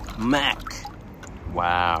 Mack!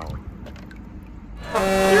 Wow!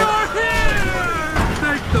 You're here!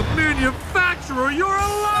 Thank the manufacturer, you're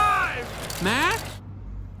alive! Mack?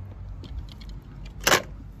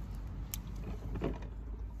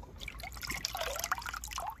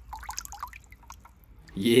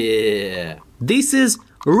 Yeah! This is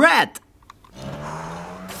Red!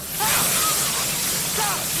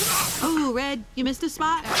 Oh, Red, you missed a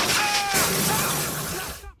spot.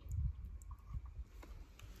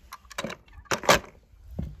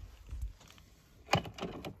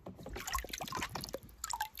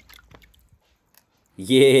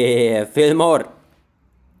 Yeah, Fillmore!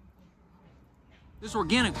 This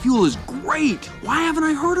organic fuel is great! Why haven't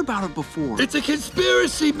I heard about it before? It's a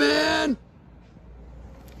conspiracy, man!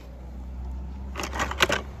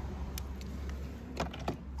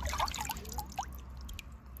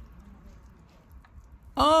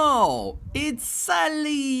 Oh, it's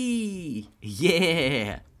Sally!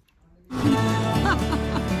 Yeah!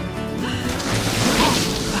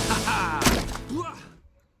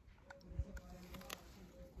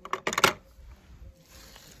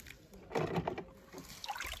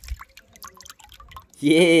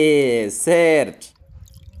 Yeah, Serge!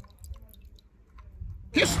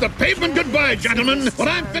 Kiss the pavement goodbye, gentlemen. When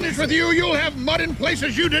I'm finished with you, you'll have mud in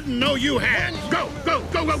places you didn't know you had. Go, go,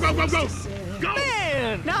 go, go, go, go, go! Go!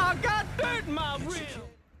 Man, now I got dirt in my wheel.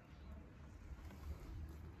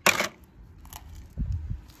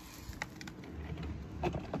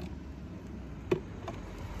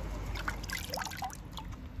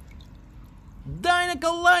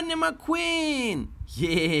 Dinoco Lightning McQueen!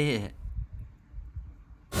 Yeah!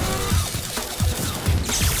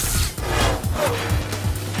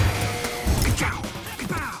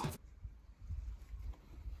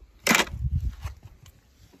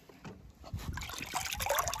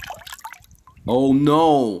 Oh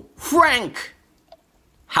no! Frank!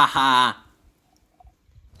 Haha!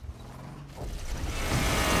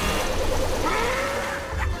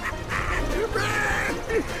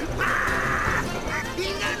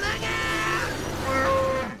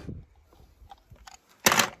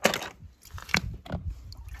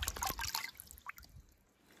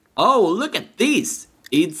 Oh, look at this!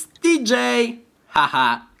 It's DJ!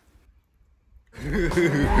 Haha!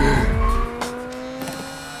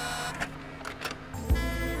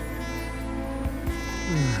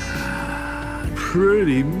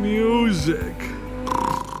 Pretty music.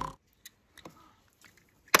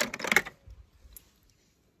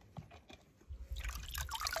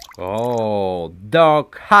 Oh,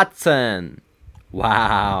 Doc Hudson!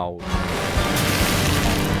 Wow!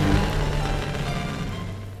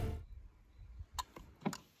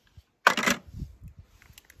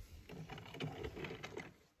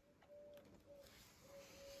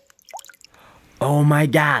 Oh my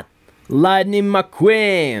god! Lightning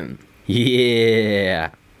McQueen! Yeah!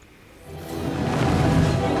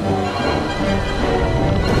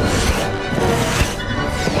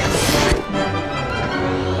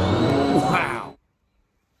 Wow!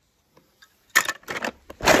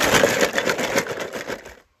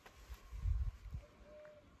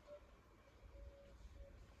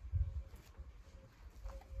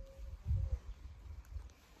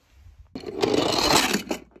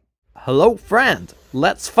 Hello friend,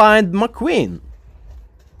 let's find McQueen.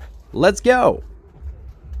 Let's go.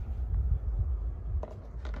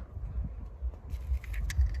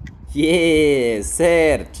 Yeah,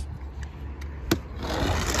 search.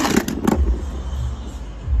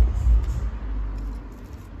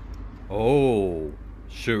 Oh,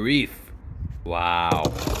 Sheriff.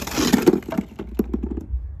 Wow.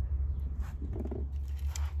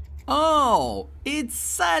 Oh, it's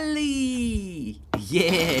Sally!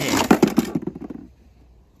 Yeah!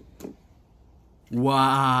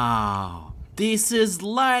 Wow! This is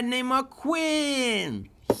Lightning McQueen!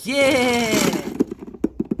 Yeah!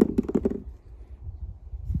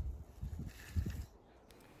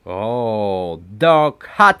 Oh, Doc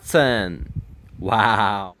Hudson!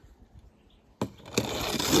 Wow!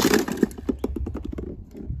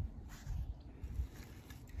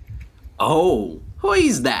 Oh, who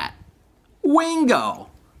is that? Wingo!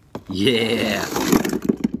 Yeah!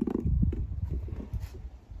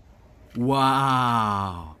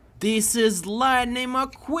 Wow! This is Lightning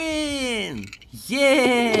McQueen!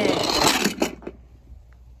 Yeah!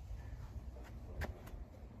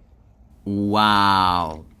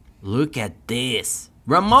 Wow! Look at this!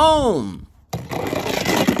 Ramon!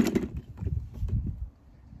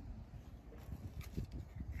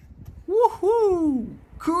 Woohoo!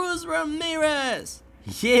 Cruz Ramirez!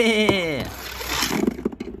 Yeah!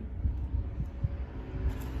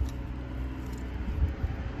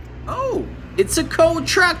 Oh! It's a coal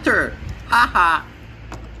tractor! Haha!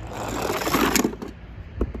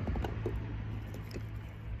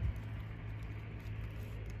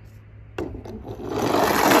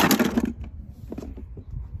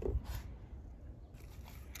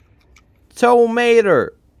 Tomato!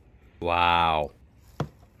 Wow!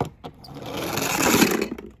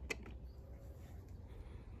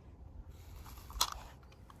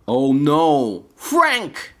 Oh no!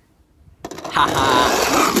 Frank! Haha!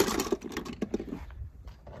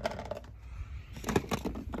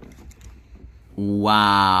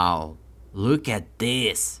 Wow! Look at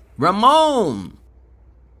this! Ramon!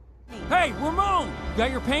 Hey, Ramon! Got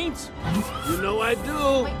your paints? You know I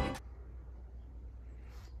do.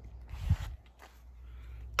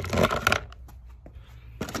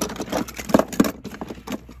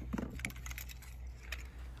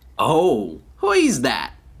 Oh, who is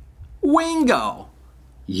that? Wingo!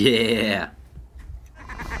 Yeah!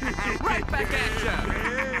 Right back at ya!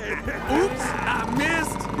 Oops, I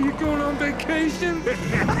missed! You going on vacation?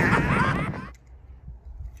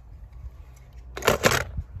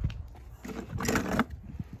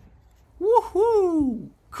 Woohoo!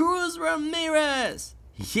 Cruz Ramirez!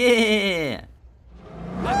 Yeah!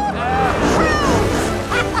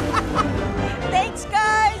 Thanks,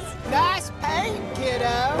 guys! Nice paint, kiddo.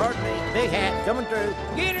 Pardon me, big hat coming through.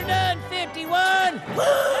 Get her done, 51!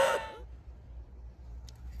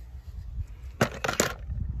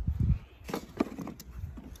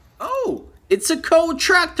 Oh, it's a coal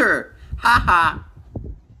tractor! Haha!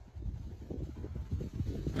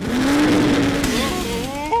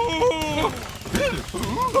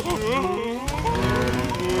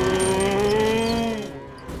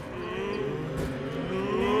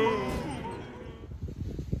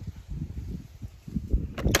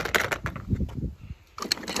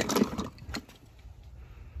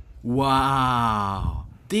 Wow!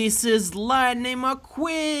 This is Lightning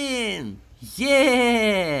McQueen!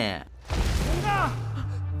 Yeah!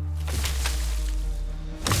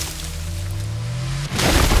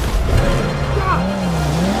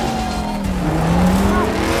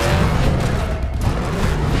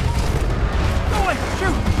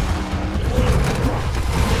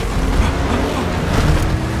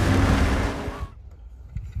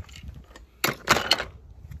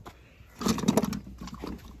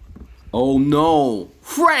 Oh no!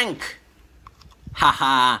 Frank!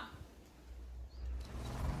 Haha!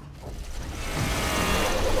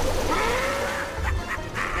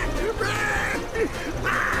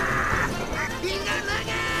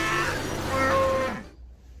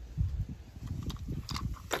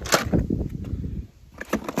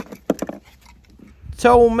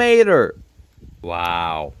 Tomato!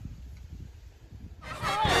 Wow!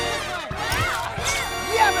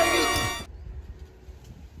 Yeah, baby!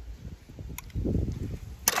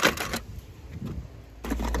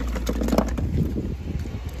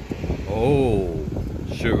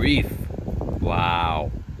 grief.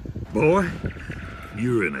 Wow. Boy,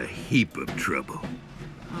 you're in a heap of trouble.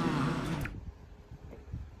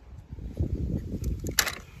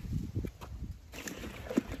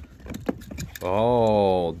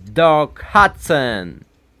 Oh, Doc Hudson.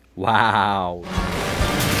 Wow.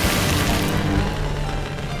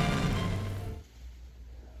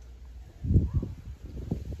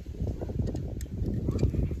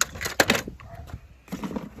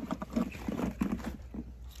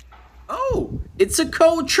 Oh, it's a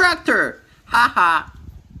coal tractor. Haha.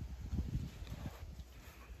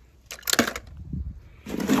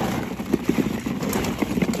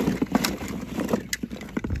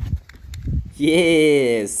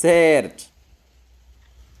 Yeah, Serge.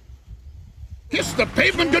 Kiss the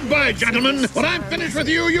pavement goodbye, gentlemen. When I'm finished with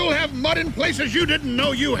you, you'll have mud in places you didn't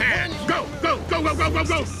know you had. Go, go, go, go, go, go,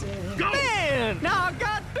 go. Go! Man, now I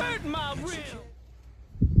got dirt in my wheel.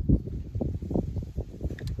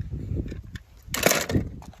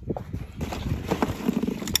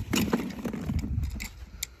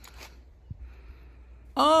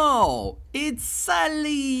 Oh, it's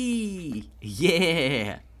Sally.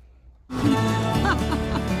 Yeah.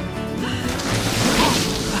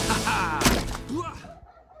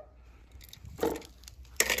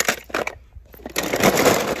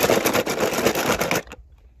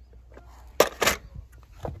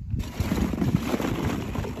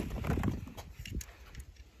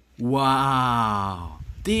 Wow,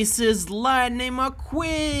 this is Lightning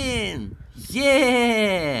McQueen!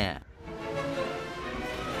 Yeah!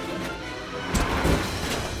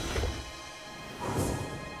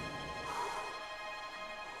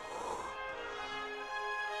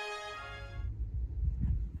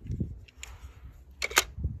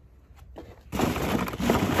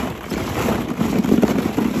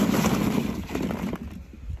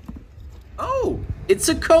 Oh, it's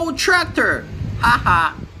a coal tractor!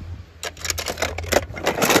 Haha!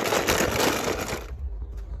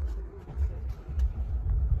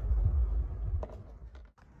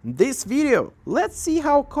 This video, let's see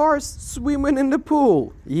how cars swimming in the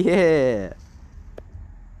pool. Yeah.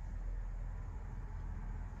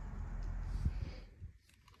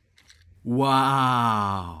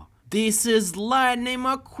 Wow, this is Lightning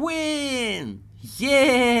McQueen.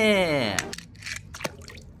 Yeah.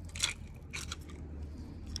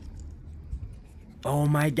 Oh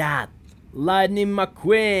my god, Lightning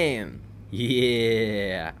McQueen!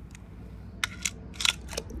 Yeah!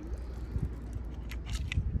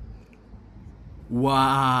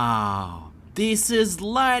 Wow, this is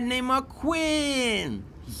Lightning McQueen!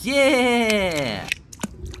 Yeah!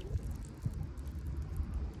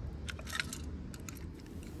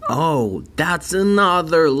 Oh, that's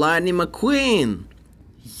another Lightning McQueen!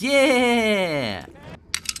 Yeah!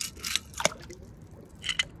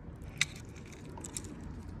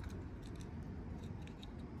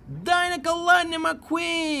 Dynamical Lightning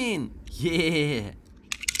McQueen! Yeah!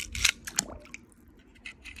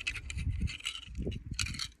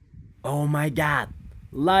 Oh my god,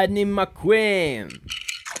 Lightning McQueen!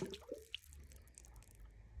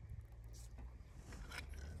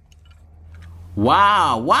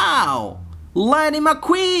 Wow, wow! Lightning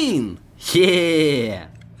McQueen! Yeah!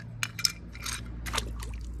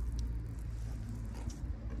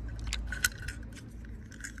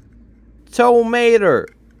 Tomato!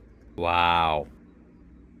 Wow!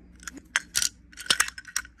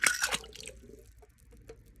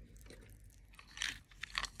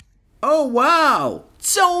 Oh wow!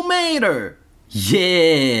 Tomato!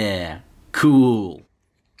 Yeah! Cool!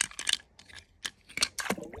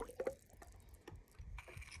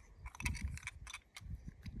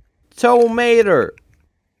 Tomato!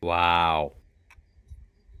 Wow!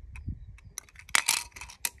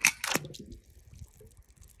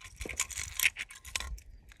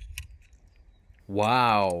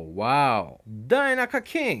 Wow, wow! Dynaka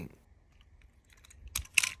King!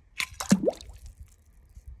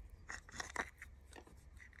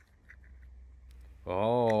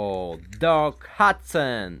 Oh, Doc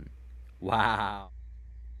Hudson! Wow!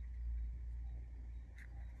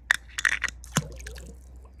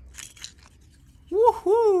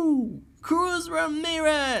 Woohoo! Cruz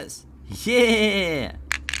Ramirez! Yeah!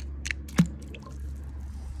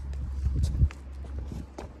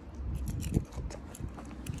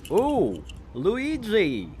 Ooh,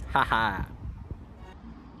 Luigi! Haha!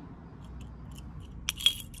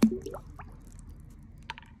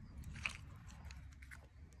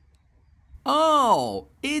 Oh,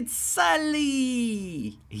 it's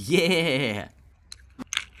Sally! Yeah!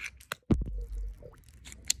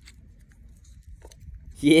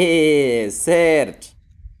 Yeah, Serge.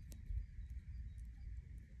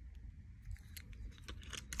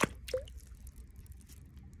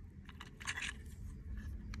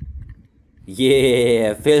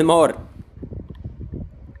 Yeah, Fillmore.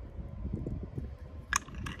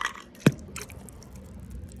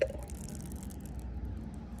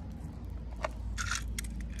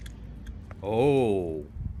 Oh,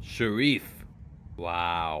 Sharif.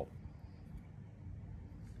 Wow.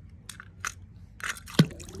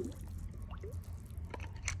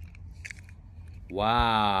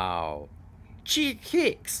 Wow. Cheek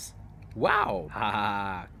kicks. Wow.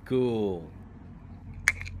 Haha, cool.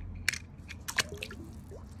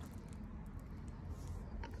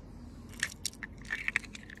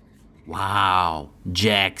 Wow.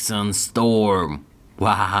 Jackson Storm.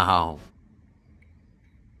 Wow.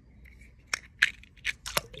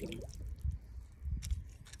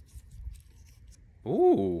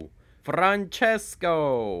 Ooh,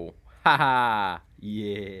 Francesco. Haha,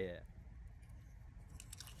 yeah.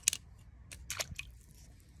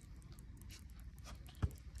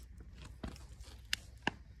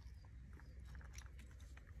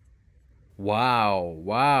 Wow,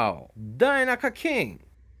 wow. Dynaka King.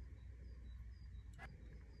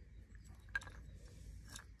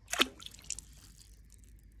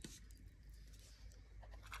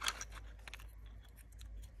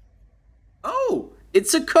 Oh,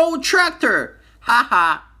 it's a coal tractor.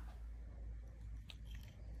 Haha.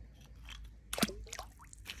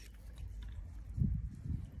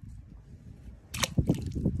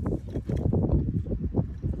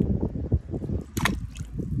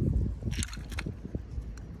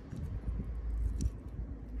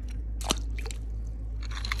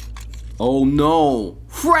 Oh no,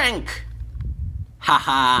 Frank!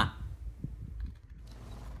 Haha.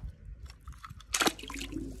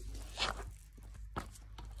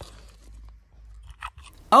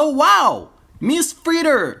 Oh wow, Miss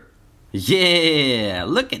Fritter! Yeah,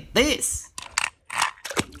 look at this!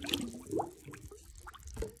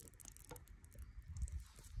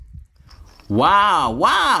 Wow,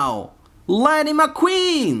 wow! Lady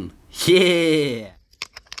McQueen! Yeah!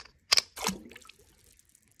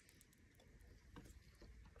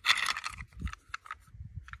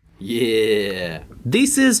 Yeah!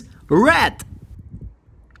 This is Rat!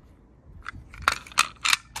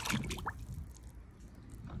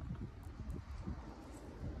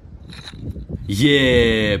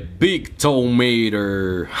 Yeah, big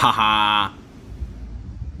tomato! Haha!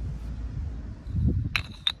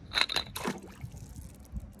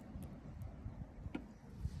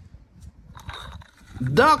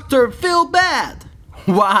 Doctor feel bad!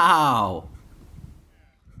 Wow!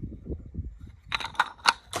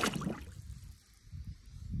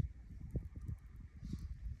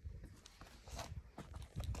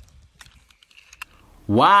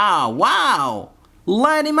 Wow, wow!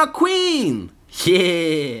 Lady McQueen!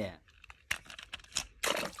 Yeah!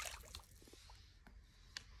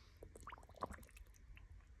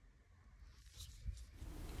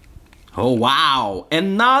 Oh wow!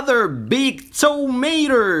 Another big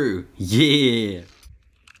tomato! Yeah!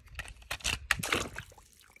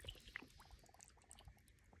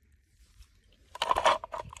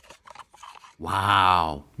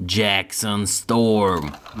 Wow! Jackson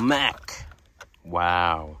Storm! Mack!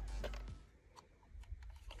 Wow!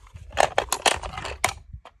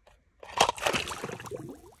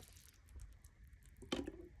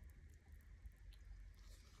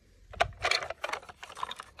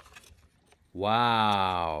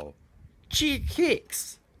 Wow! Cheek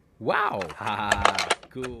kicks! Wow! Haha,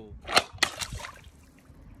 cool!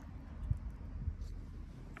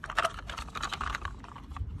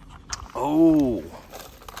 Oh!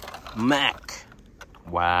 Mack!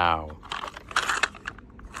 Wow!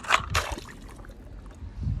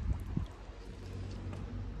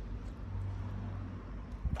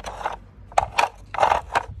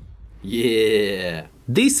 Yeah!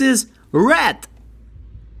 This is Rat!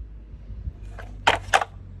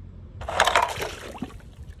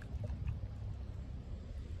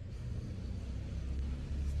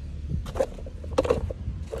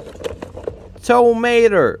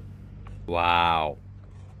 Tomato! Wow!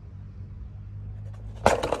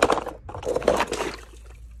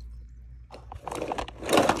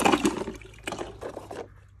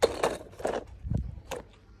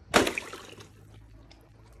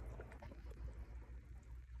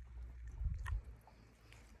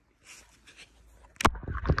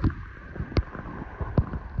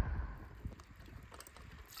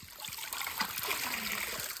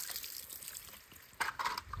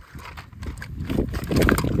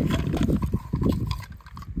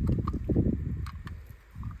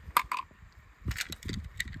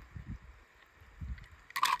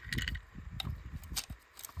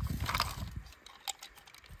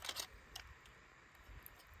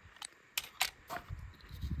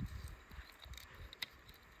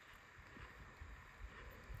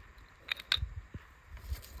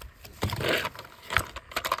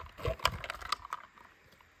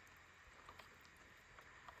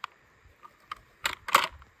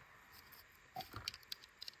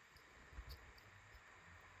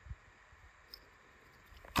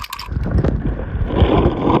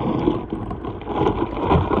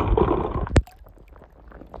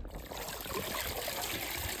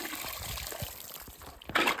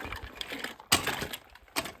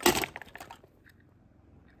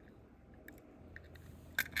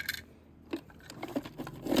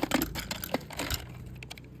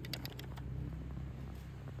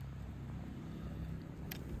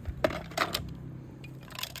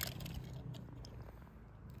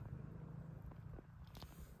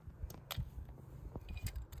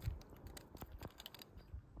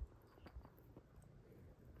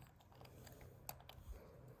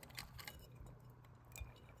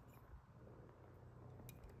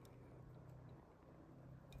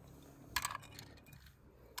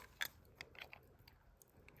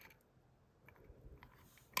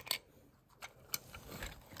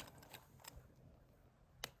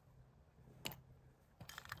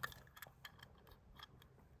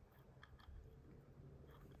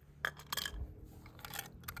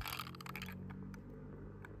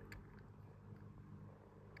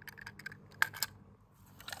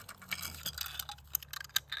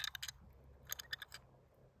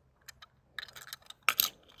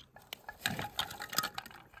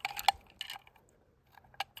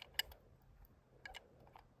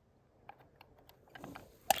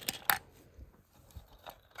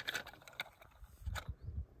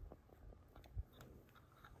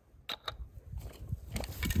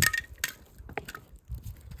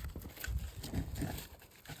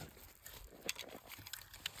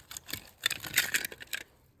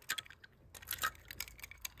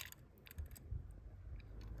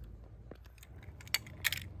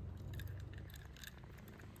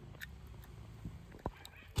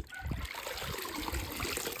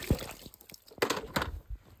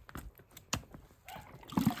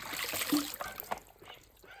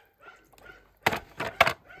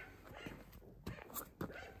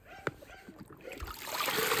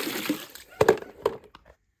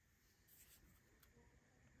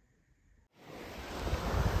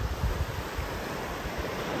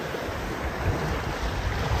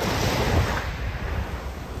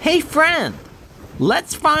 Hey friend,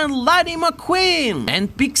 let's find Lightning McQueen and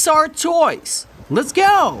Pixar toys. Let's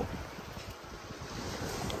go!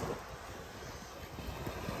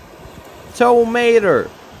 Tomater.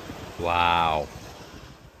 Wow.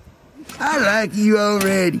 I like you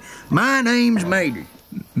already. My name's Mater.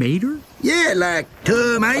 Mater? Yeah, like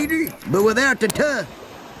tomater, but without the tuh.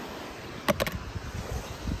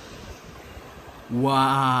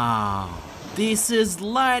 Wow. This is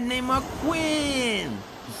Lightning McQueen.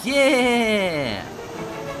 Yeah.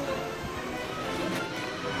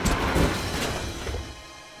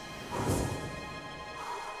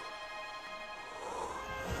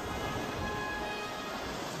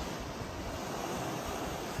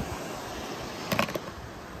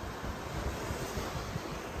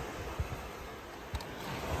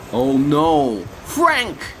 Oh no,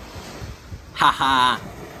 Frank! Haha.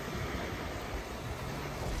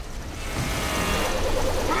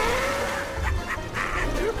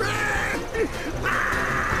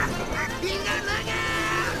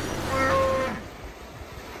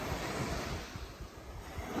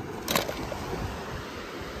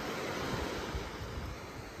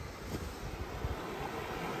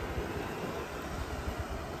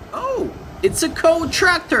 Oh, it's a coal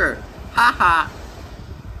tractor. Haha.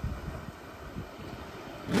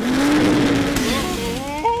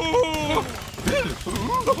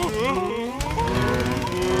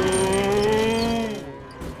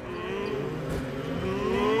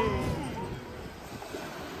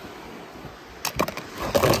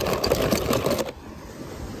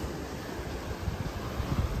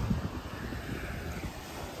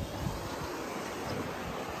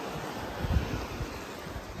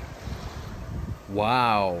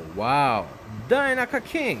 Wow, wow. Dynaka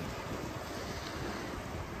King.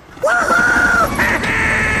 Woohoo!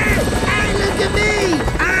 Hey, look at me!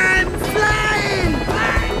 I'm flying!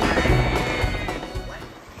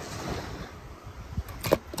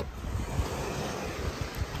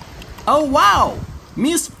 Oh wow!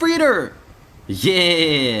 Miss Fritter!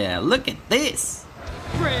 Yeah, look at this!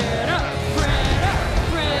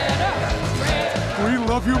 We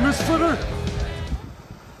love you, Miss Fritter!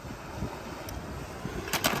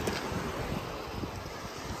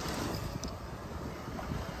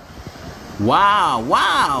 Wow,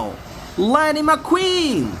 wow! Lightning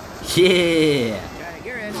McQueen! Yeah!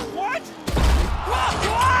 What?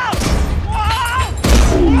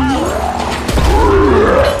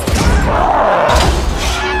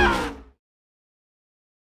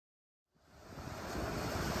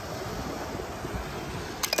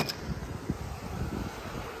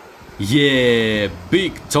 Yeah,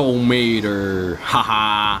 big tomater!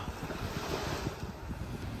 Haha!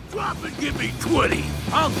 Drop and give me 20.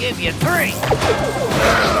 I'll give you 3.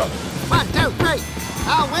 1, 2, 3.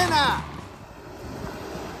 A winner!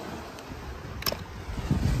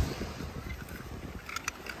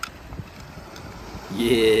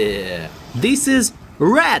 Yeah! This is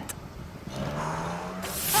Red!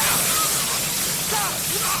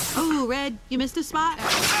 Oh, Red, you missed a spot.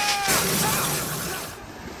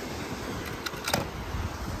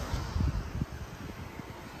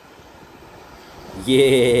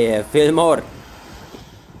 Yeah, Fillmore.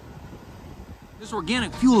 This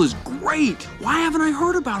organic fuel is great. Why haven't I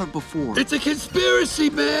heard about it before? It's a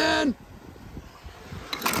conspiracy, man!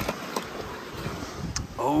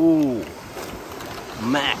 Oh!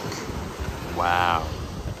 Mack! Wow!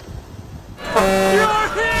 You're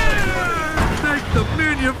here! Thank the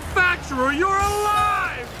manufacturer, you're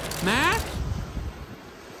alive! Mack?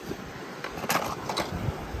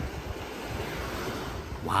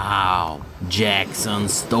 Wow! Jackson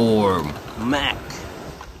Storm! Mack!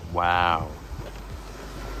 Wow!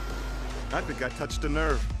 I think I touched a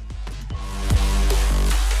nerve.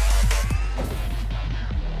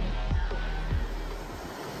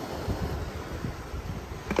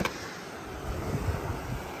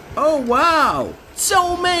 Oh wow!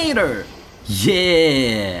 Tomater!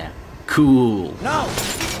 Yeah! Cool! No!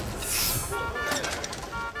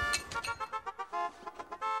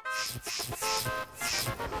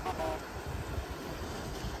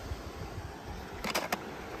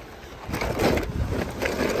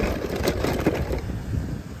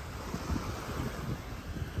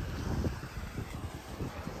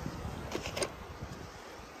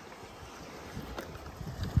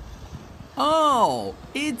 Oh!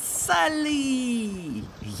 It's Sally!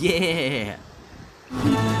 Yeah!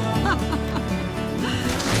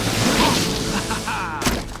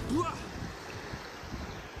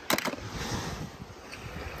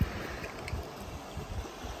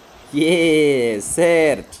 Yeah,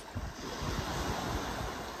 Serge.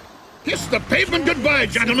 Kiss the pavement goodbye,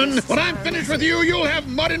 gentlemen. When I'm finished with you, you'll have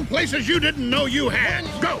mud in places you didn't know you had.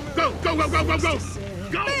 Go, go, go, go, go, go, go.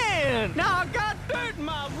 Go! Man, now I got dirt in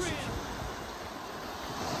my ribs.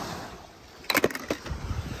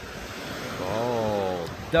 Oh,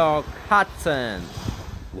 Doc Hudson.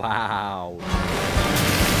 Wow.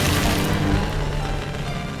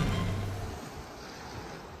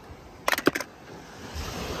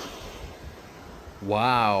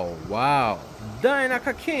 Wow, wow.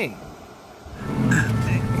 Dynaka King.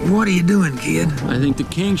 What are you doing, kid? I think the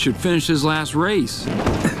king should finish his last race.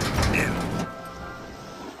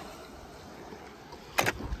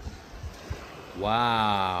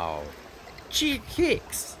 Wow. Cheek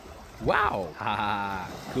kicks. Wow. Ah,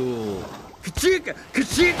 cool. Kachika!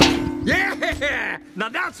 Kachika! Yeah! Now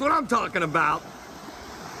that's what I'm talking about.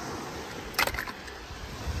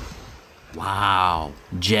 Wow.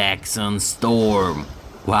 Jackson Storm.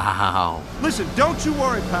 Wow. Listen, don't you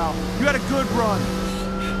worry, pal. You had a good run.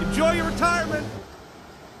 Enjoy your retirement.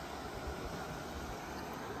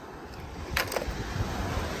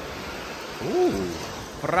 Ooh.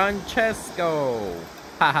 Francesco.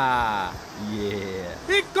 Haha. Yeah.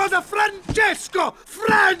 Ecco da Francesco!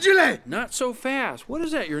 Fragile! Not so fast. What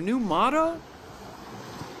is that, your new motto?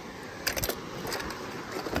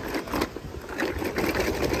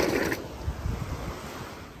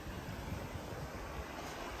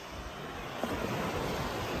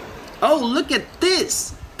 Oh, look at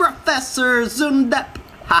this! Professor zoomed up!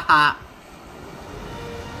 Haha!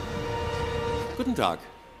 Guten Tag.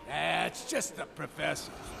 It's just the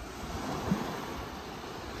professor.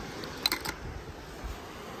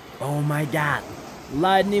 Oh my god.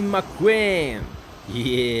 Lightning McQueen.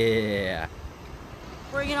 Yeah.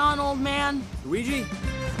 Bring it on, old man. Luigi?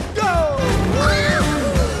 Go!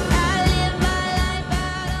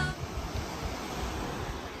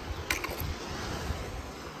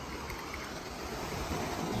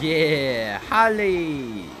 Yeah,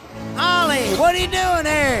 Holly. Ollie, what are you doing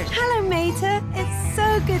here? Hello, Mater. It's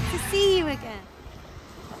so good to see you again.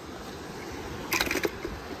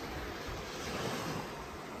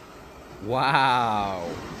 Wow.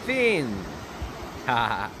 Finn.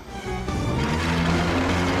 Ha.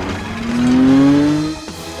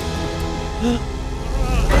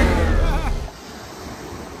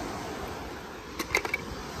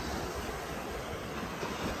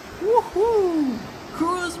 Woohoo!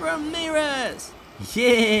 Cruz Ramirez!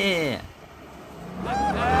 Yeah!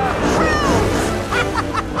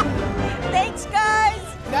 Thanks, guys!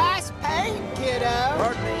 Nice paint, kiddo!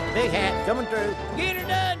 Pardon me, big hat coming through. Get her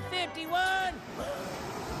done, 51!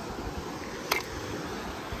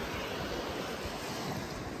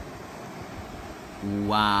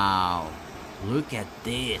 Wow! Look at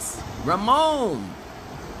this! Ramon!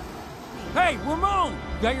 Hey, Ramon!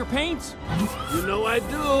 Got your paints? You know I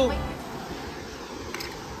do.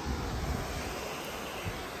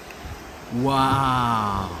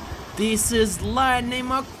 Wow! This is Lightning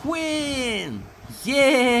McQueen!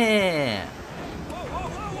 Yeah!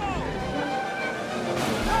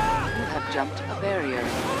 You have jumped a barrier.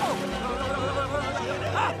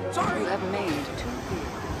 You have made 2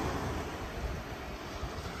 vehicles.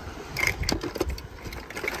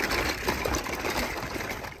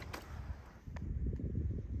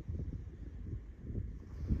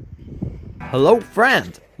 Hello,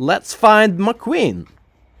 friend. Let's find McQueen.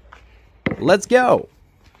 Let's go.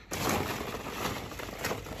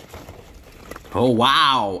 Oh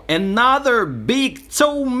wow! Another big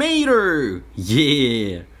tomato!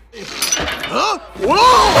 Yeah! Huh? Whoa!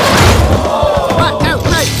 1, 2,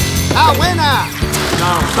 3, a winner!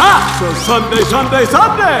 Now that's a Sunday, Sunday,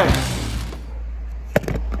 Sunday!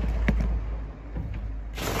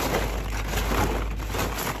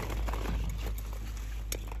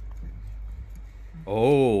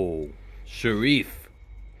 Oh, Sharif.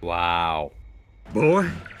 Wow. Boy,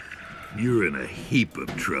 you're in a heap of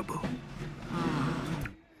trouble.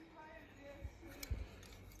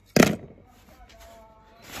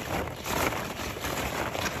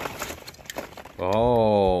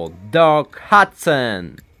 Oh, Doc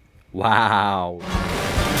Hudson. Wow.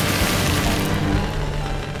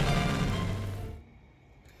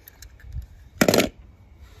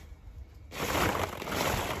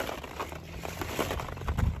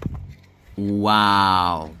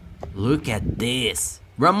 Wow! Look at this!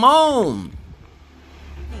 Ramon!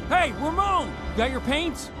 Hey, Ramon! Got your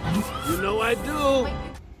paints? You know I do.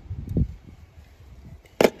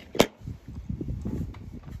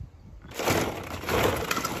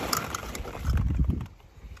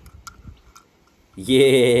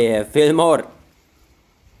 Yeah, Fillmore.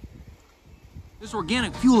 This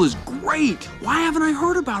organic fuel is great. Why haven't I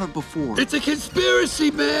heard about it before? It's a conspiracy,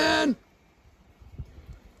 man!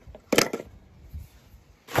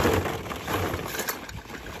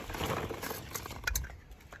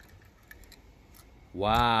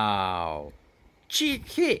 Wow. Cheek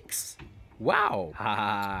Hicks. Wow.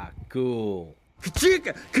 Haha, cool.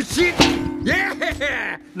 Kachika! Kachika!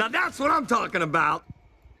 Yeah! Now that's what I'm talking about!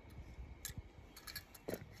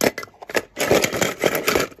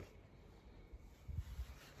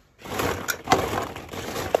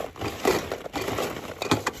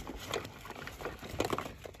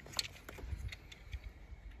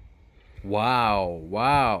 Wow,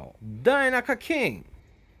 wow. Dynaka King.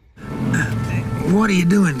 What are you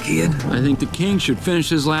doing, kid? I think the king should finish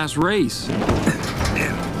his last race.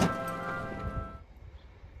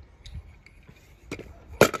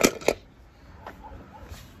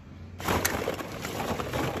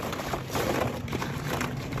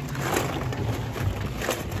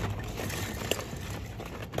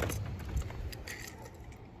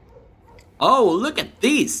 Oh, look at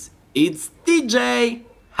this! It's DJ!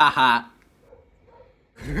 Haha.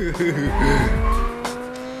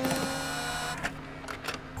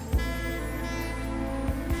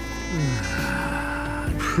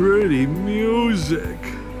 Pretty music.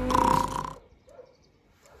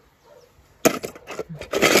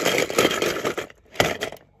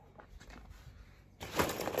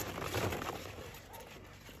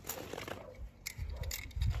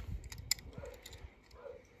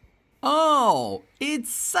 Oh,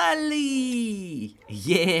 it's Sally!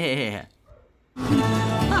 Yeah!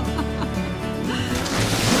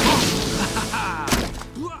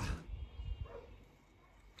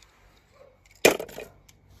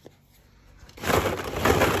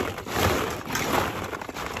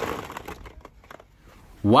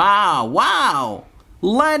 Wow, wow!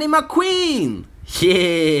 Lightning McQueen!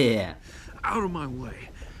 Yeah! Out of my way.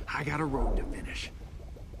 I got a road to finish.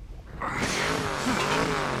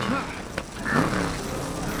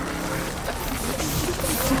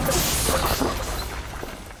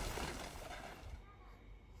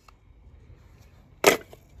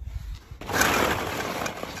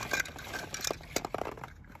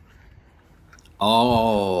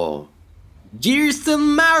 Oh!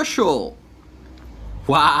 Gerson Marshall!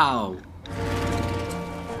 Wow!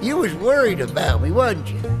 You was worried about me, wasn't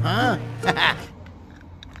you, huh?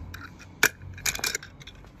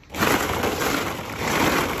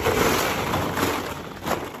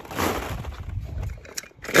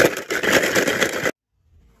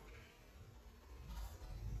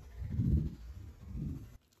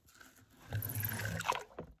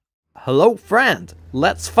 Hello, friend.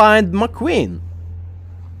 Let's find McQueen.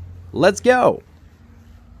 Let's go.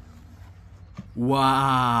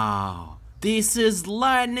 Wow! This is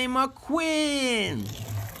Lightning McQueen!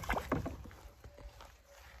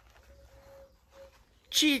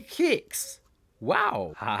 Cheek Hicks.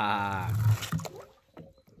 Wow. Haha.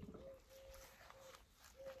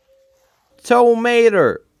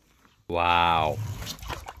 Tomato. Wow.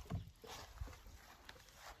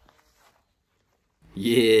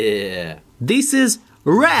 Yeah! This is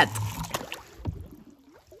Red!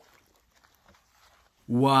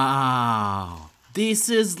 Wow! This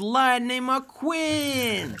is Lightning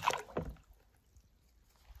McQueen!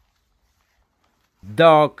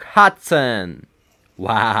 Doc Hudson.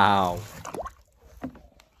 Wow.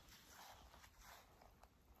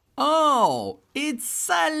 Oh, it's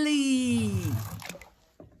Sally!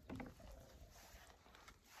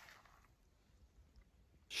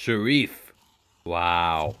 Sharif.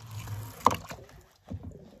 Wow.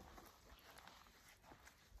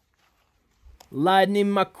 Lightning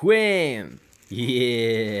McQueen.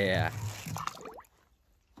 Yeah.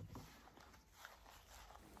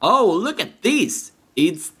 Oh, look at this!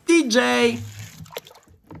 It's DJ!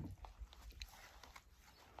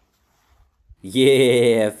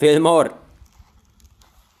 Yeah, Fillmore.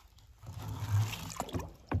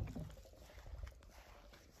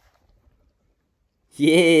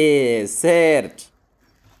 Yeah, Serge.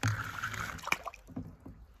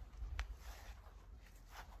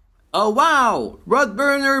 Oh wow!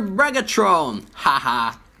 Rodburner Bragatron!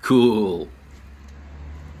 Haha, cool!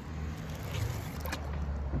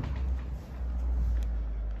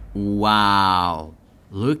 Wow!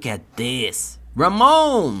 Look at this!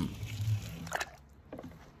 Ramon!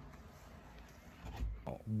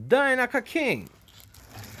 Dynaka King.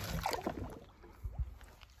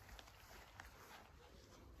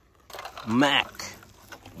 Mack!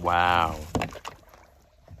 Wow!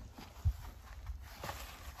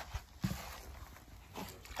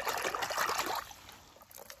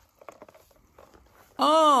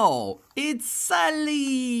 Oh, it's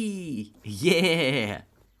Sally! Yeah!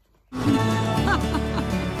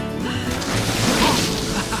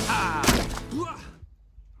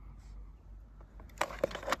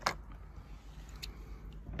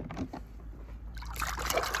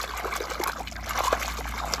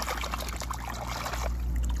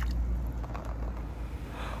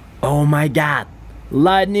 Oh my god!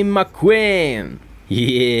 Lightning McQueen!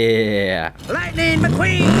 Yeah! Lightning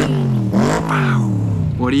McQueen! Wow!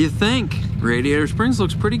 What do you think? Radiator Springs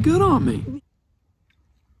looks pretty good on me.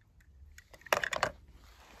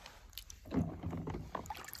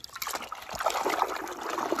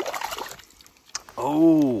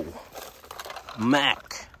 Oh,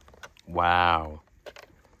 Mack. Wow.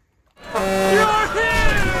 You're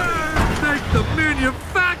here! Thank the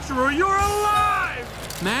manufacturer, you're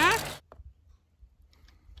alive! Mack?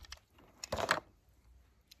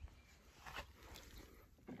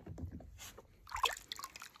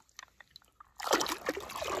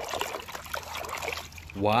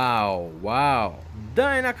 Wow, wow.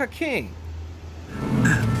 Dynaka King.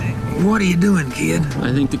 What are you doing, kid?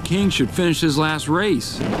 I think the king should finish his last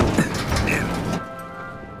race.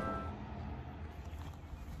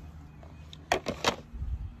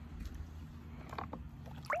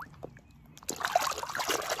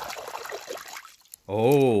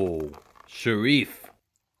 Oh, Sharif.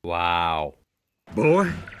 Wow.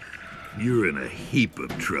 Boy, you're in a heap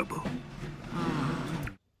of trouble.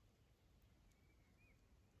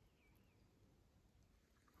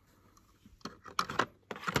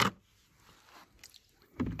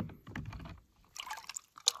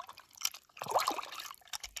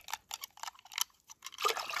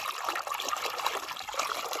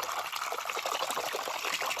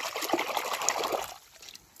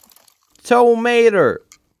 Tomato.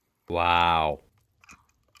 Wow.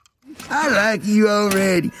 I like you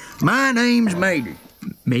already. My name's Mater.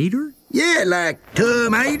 Mater? Yeah, like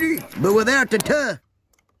tomato, but without the tuh.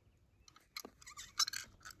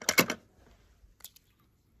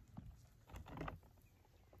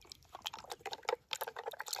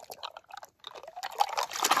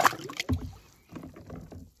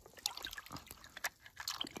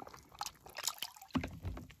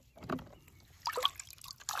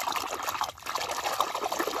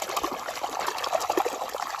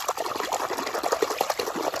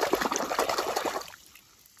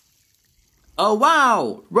 Oh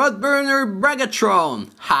wow! Rodburner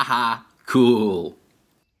Bragatron! Haha, cool.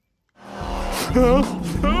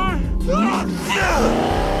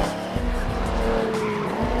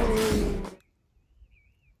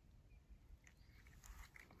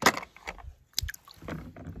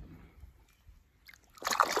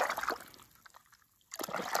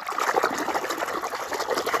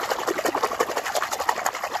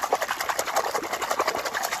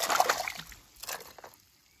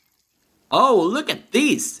 Oh, look at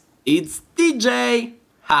this! It's DJ!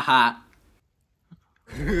 Haha.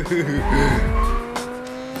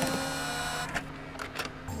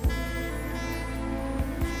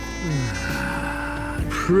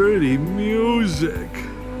 Pretty music.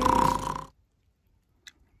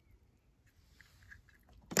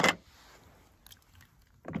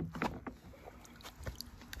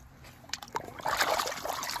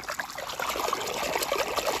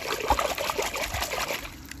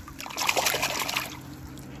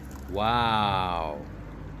 Wow.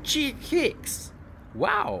 Cheek Hicks.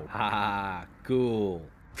 Wow. Haha, cool.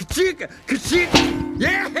 Kachika! Kachika!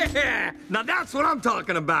 Yeah! Now that's what I'm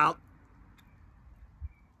talking about!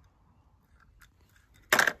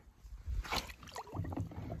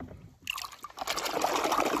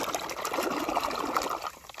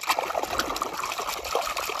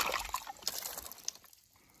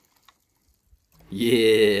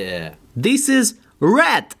 Yeah! This is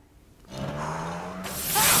Red!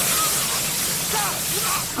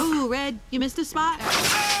 Oh, Red, you missed a spot.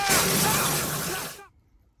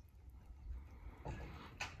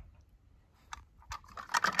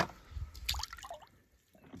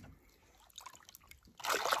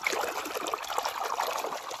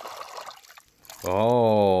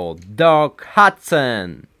 Oh, Doc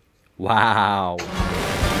Hudson. Wow.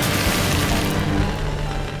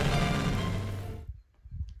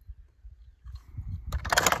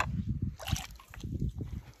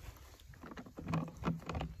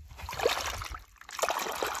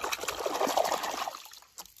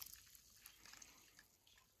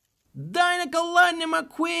 Dynamical Lightning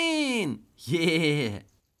McQueen! Yeah!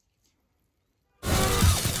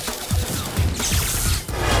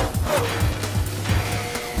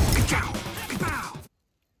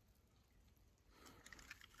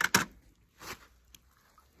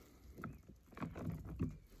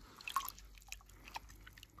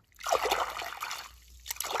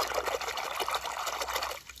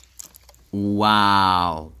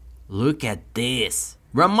 Wow, look at this.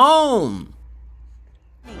 Ramon!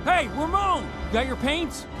 Hey, Ramon! Got your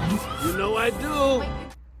paints? You know I do.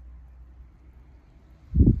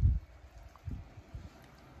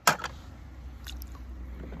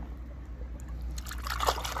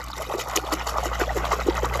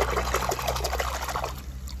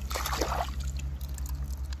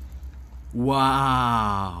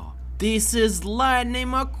 Wow, this is Lightning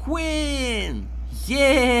McQueen!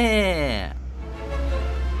 Yeah!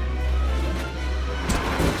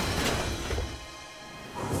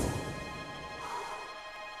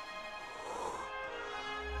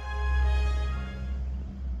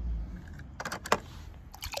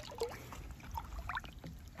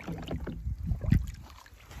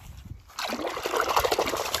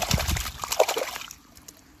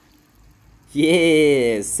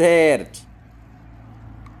 Yeah, Serge.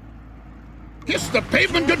 Kiss the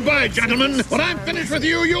pavement goodbye, gentlemen. When I'm finished with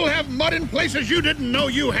you, you'll have mud in places you didn't know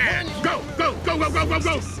you had. Go, go, go, go, go, go,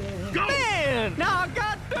 go. Go! Man, now I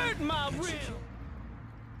got dirt in my wheel.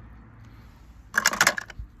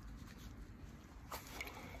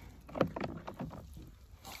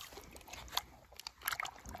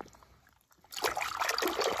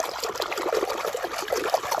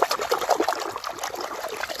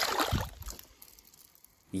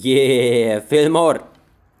 Yeah, Fillmore.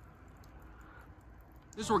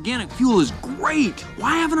 This organic fuel is great.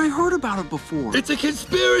 Why haven't I heard about it before? It's a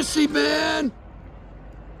conspiracy, man!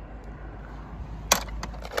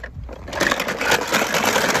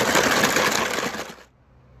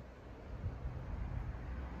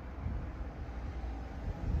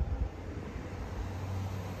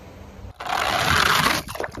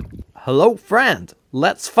 Hello, friend.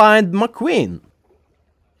 Let's find McQueen.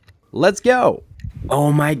 Let's go.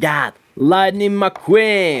 Oh my god, Lightning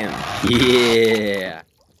McQueen! Yeah!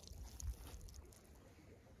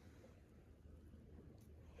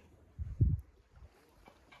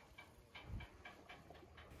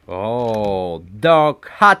 Oh, Doc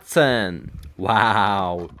Hudson.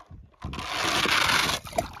 Wow.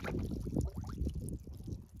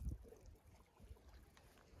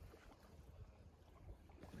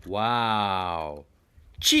 Wow.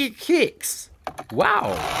 Chick Hicks!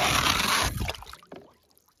 Wow.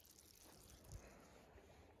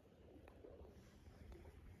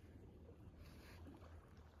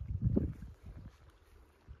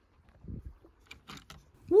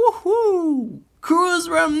 Woohoo! Cruz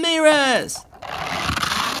Ramirez!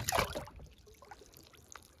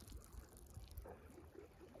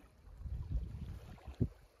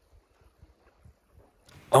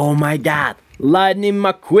 Oh my god, Lightning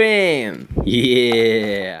McQueen!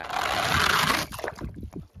 Yeah!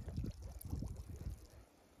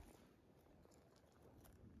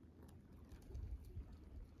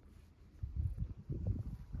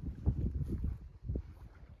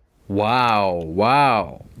 Wow,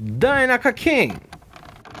 wow. Dynaka King.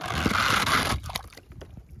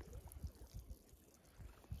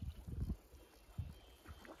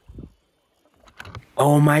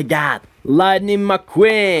 Oh my god, Lightning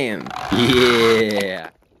McQueen! Yeah!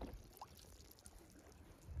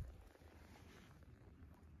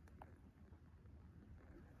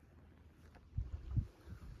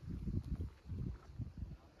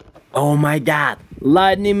 Oh my god,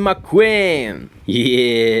 Lightning McQueen!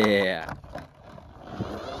 Yeah!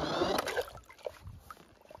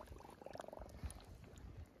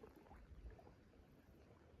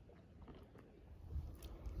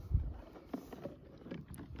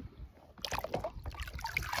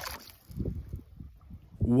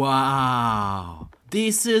 Wow!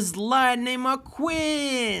 This is Lightning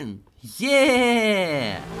McQueen!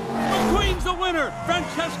 Yeah! McQueen's the winner!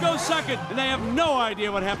 Francesco's second, and they have no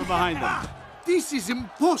idea what happened behind them. This is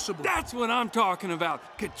impossible. That's what I'm talking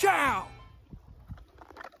about. Ka-chow!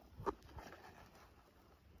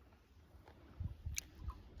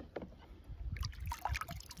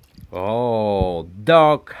 Oh,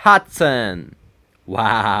 Doc Hudson.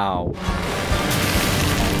 Wow.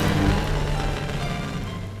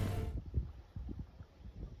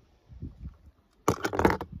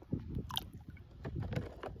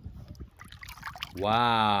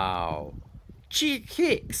 Wow. Chick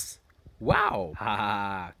Hicks! Wow.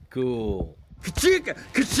 Haha, cool. Ka-chicka!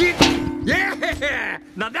 Ka-chicka! Yeah!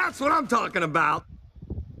 Now that's what I'm talking about.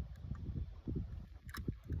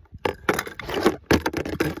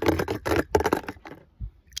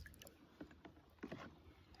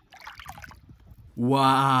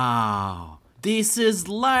 Wow! This is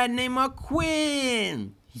Lightning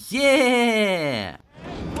McQueen! Yeah!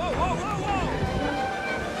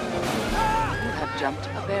 You have jumped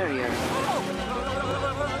a barrier.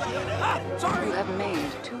 You have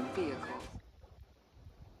made 2 vehicles.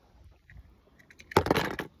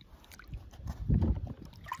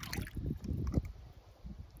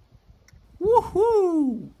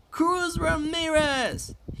 Woohoo! Cruz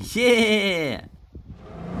Ramirez! Yeah!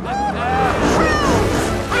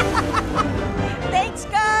 Thanks,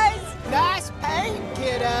 guys! Nice paint,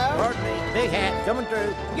 kiddo. Pardon me, big hat coming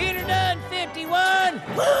through. Get her done, 51!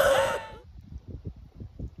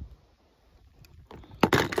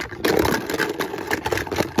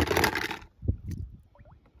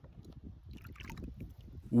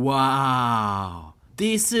 Wow!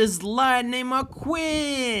 This is Lightning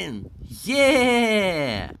McQueen!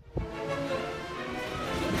 Yeah!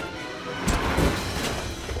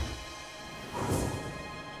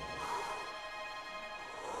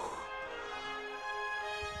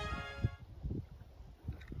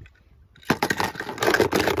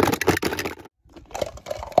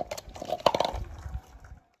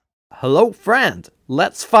 Hello, friend.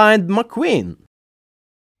 Let's find McQueen.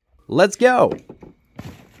 Let's go.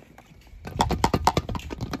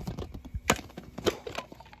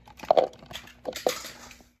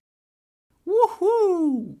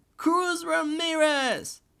 Woohoo! Cruz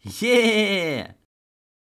Ramirez! Yeah!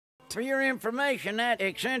 For your information, that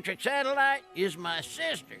eccentric satellite is my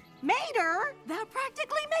sister. Mater? That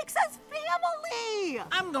practically makes us family!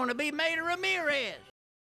 I'm gonna be Mater Ramirez.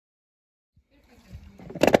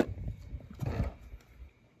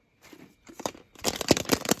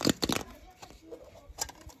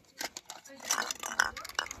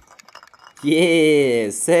 Yeah,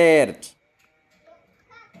 Serge.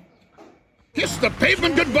 Kiss the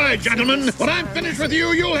pavement goodbye, gentlemen. When I'm finished with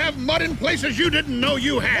you, you'll have mud in places you didn't know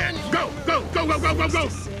you had. Go, go, go, go, go, go, go.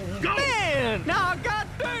 Go! Man, now I got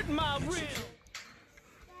dirt in my ribs.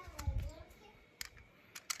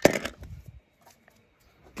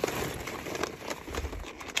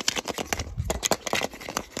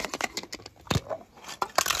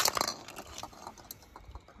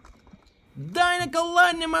 Dynamical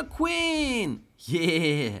Lightning McQueen!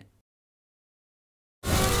 Yeah!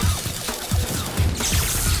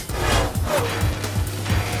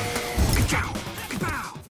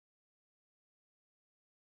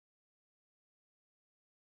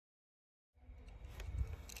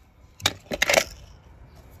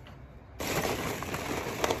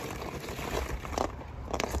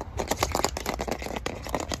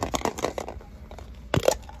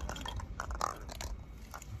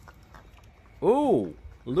 Ooh,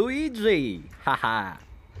 Luigi! Haha!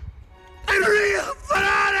 Unreal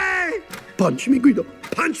Ferrari! Punch me, Guido.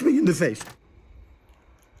 Punch me in the face.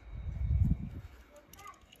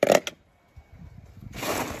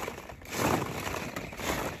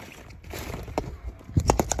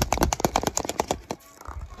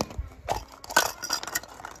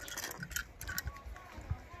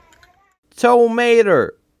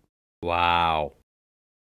 Tomater. Wow.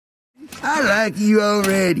 I like you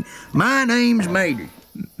already. My name's Mater.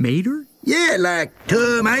 Mater? Yeah, like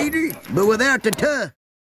tomater, but without the tuh.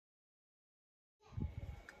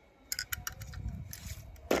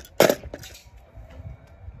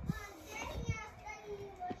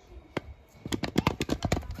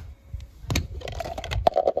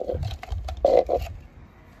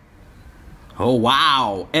 Oh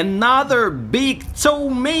wow! Another big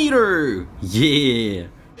tomato! Yeah!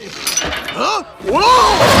 Huh? Whoa!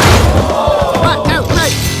 1, 2, 3,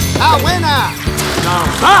 a winner! Now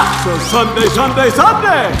that's a Sunday, Sunday,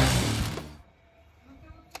 Sunday!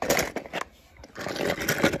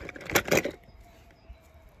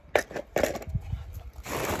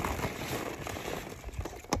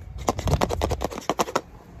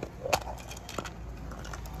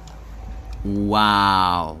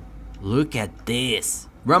 Wow! Look at this!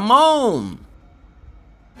 Ramon!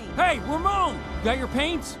 Hey, Ramon! Got your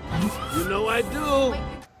paints? You know I do.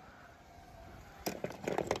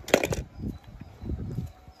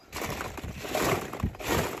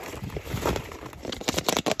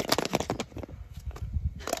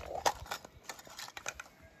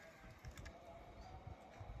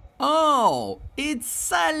 Oh, it's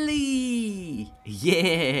Sally!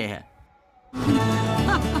 Yeah!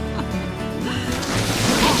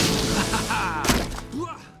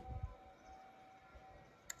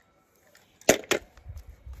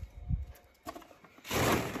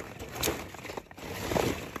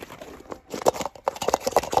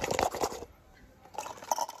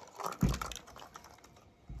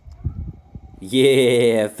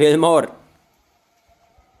 Yeah, Fillmore.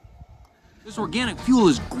 This organic fuel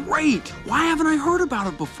is great. Why haven't I heard about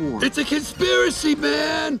it before? It's a conspiracy,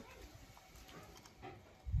 man!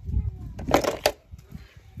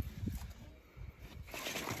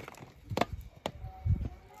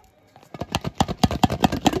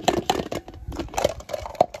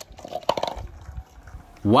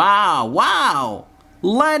 Wow, wow!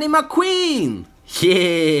 Lightning McQueen!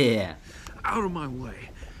 Yeah! Out of my way.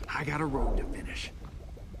 I got a road to finish.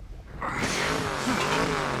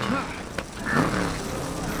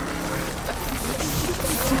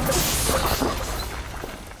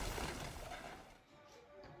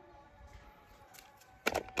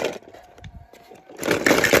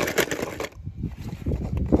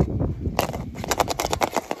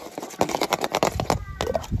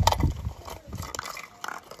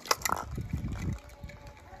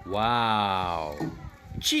 Wow.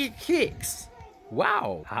 Cheek kicks.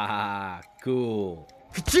 Wow. Haha, cool.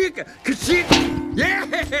 Kachika! Kachika!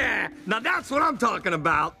 Yeah! Now that's what I'm talking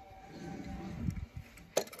about.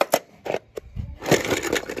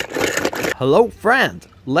 Hello, friend.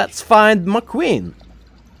 Let's find McQueen.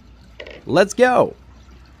 Let's go.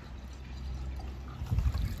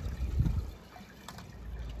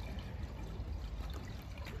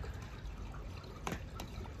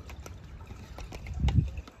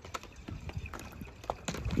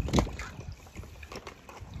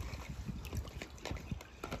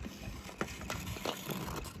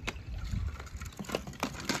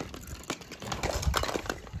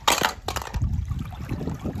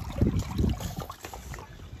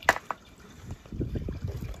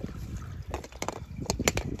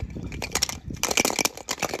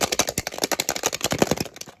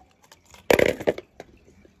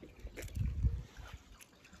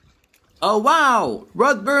 Oh wow!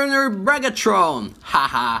 Rodburner Bragatron!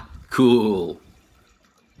 Haha, cool.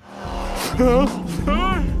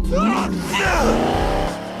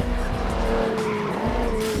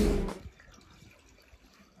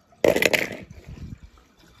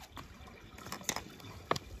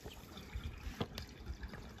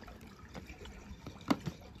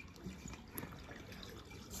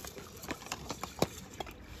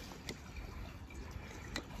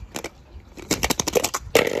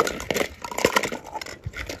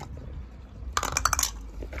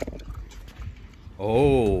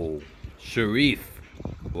 Oh, Sharif.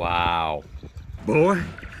 Wow. Boy,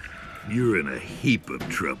 you're in a heap of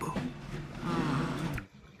trouble.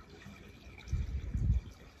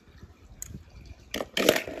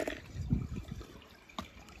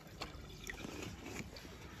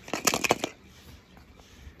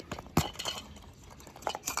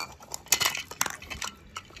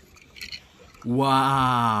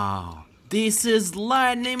 Wow! This is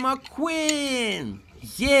Lightning McQueen!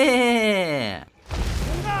 Yeah!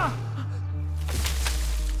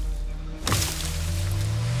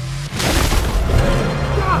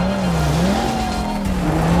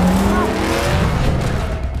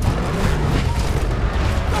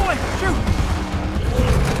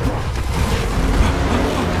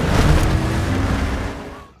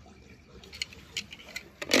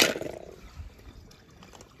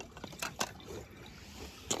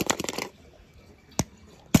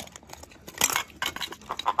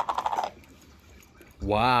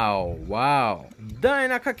 Wow, wow.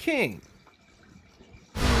 Dynaka King.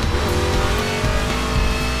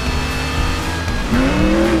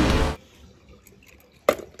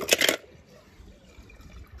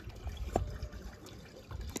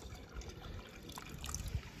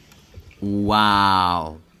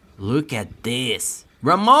 Wow! Look at this!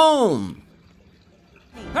 Ramon!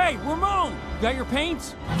 Hey, Ramon! Got your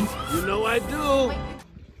paints? You know I do.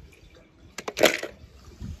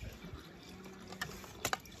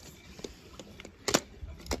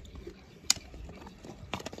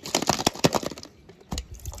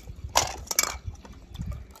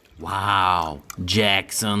 Wow!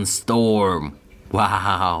 Jackson Storm!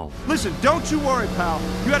 Wow! Listen, don't you worry, pal.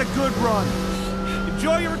 You had a good run.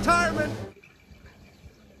 Enjoy your retirement.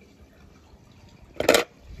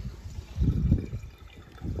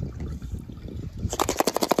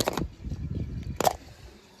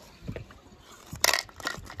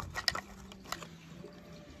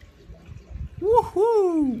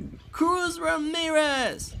 Woohoo! Cruz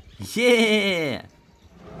Ramirez! Yeah!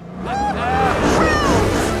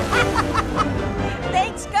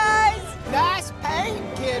 Thanks, guys! Nice paint,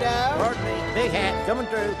 kiddo. Pardon me, big hat coming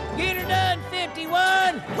through. Get her done,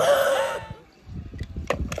 51!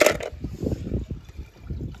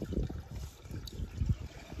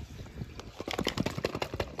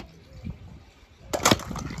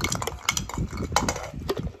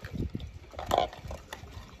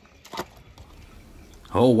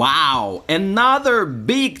 Oh wow! Another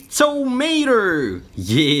big tomato!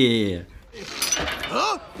 Yeah!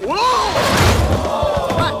 Huh? Whoa!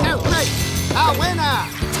 1, 2, 3. A winner!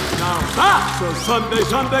 Now that's a Sunday,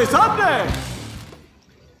 Sunday, Sunday!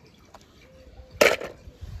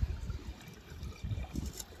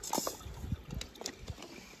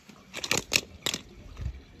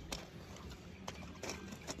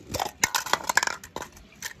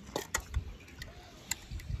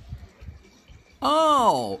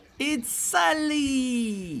 Oh, it's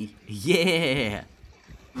Sally! Yeah!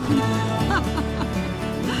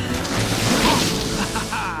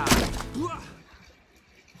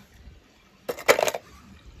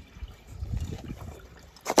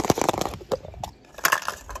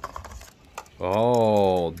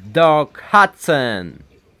 Oh, Doc Hudson!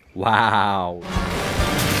 Wow!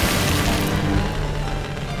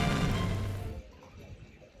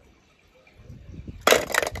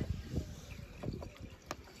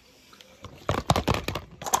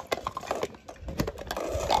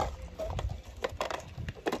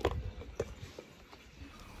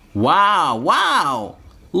 Wow, wow!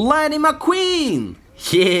 Lightning McQueen!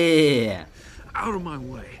 Yeah! Out of my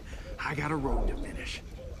way. I got a road to finish.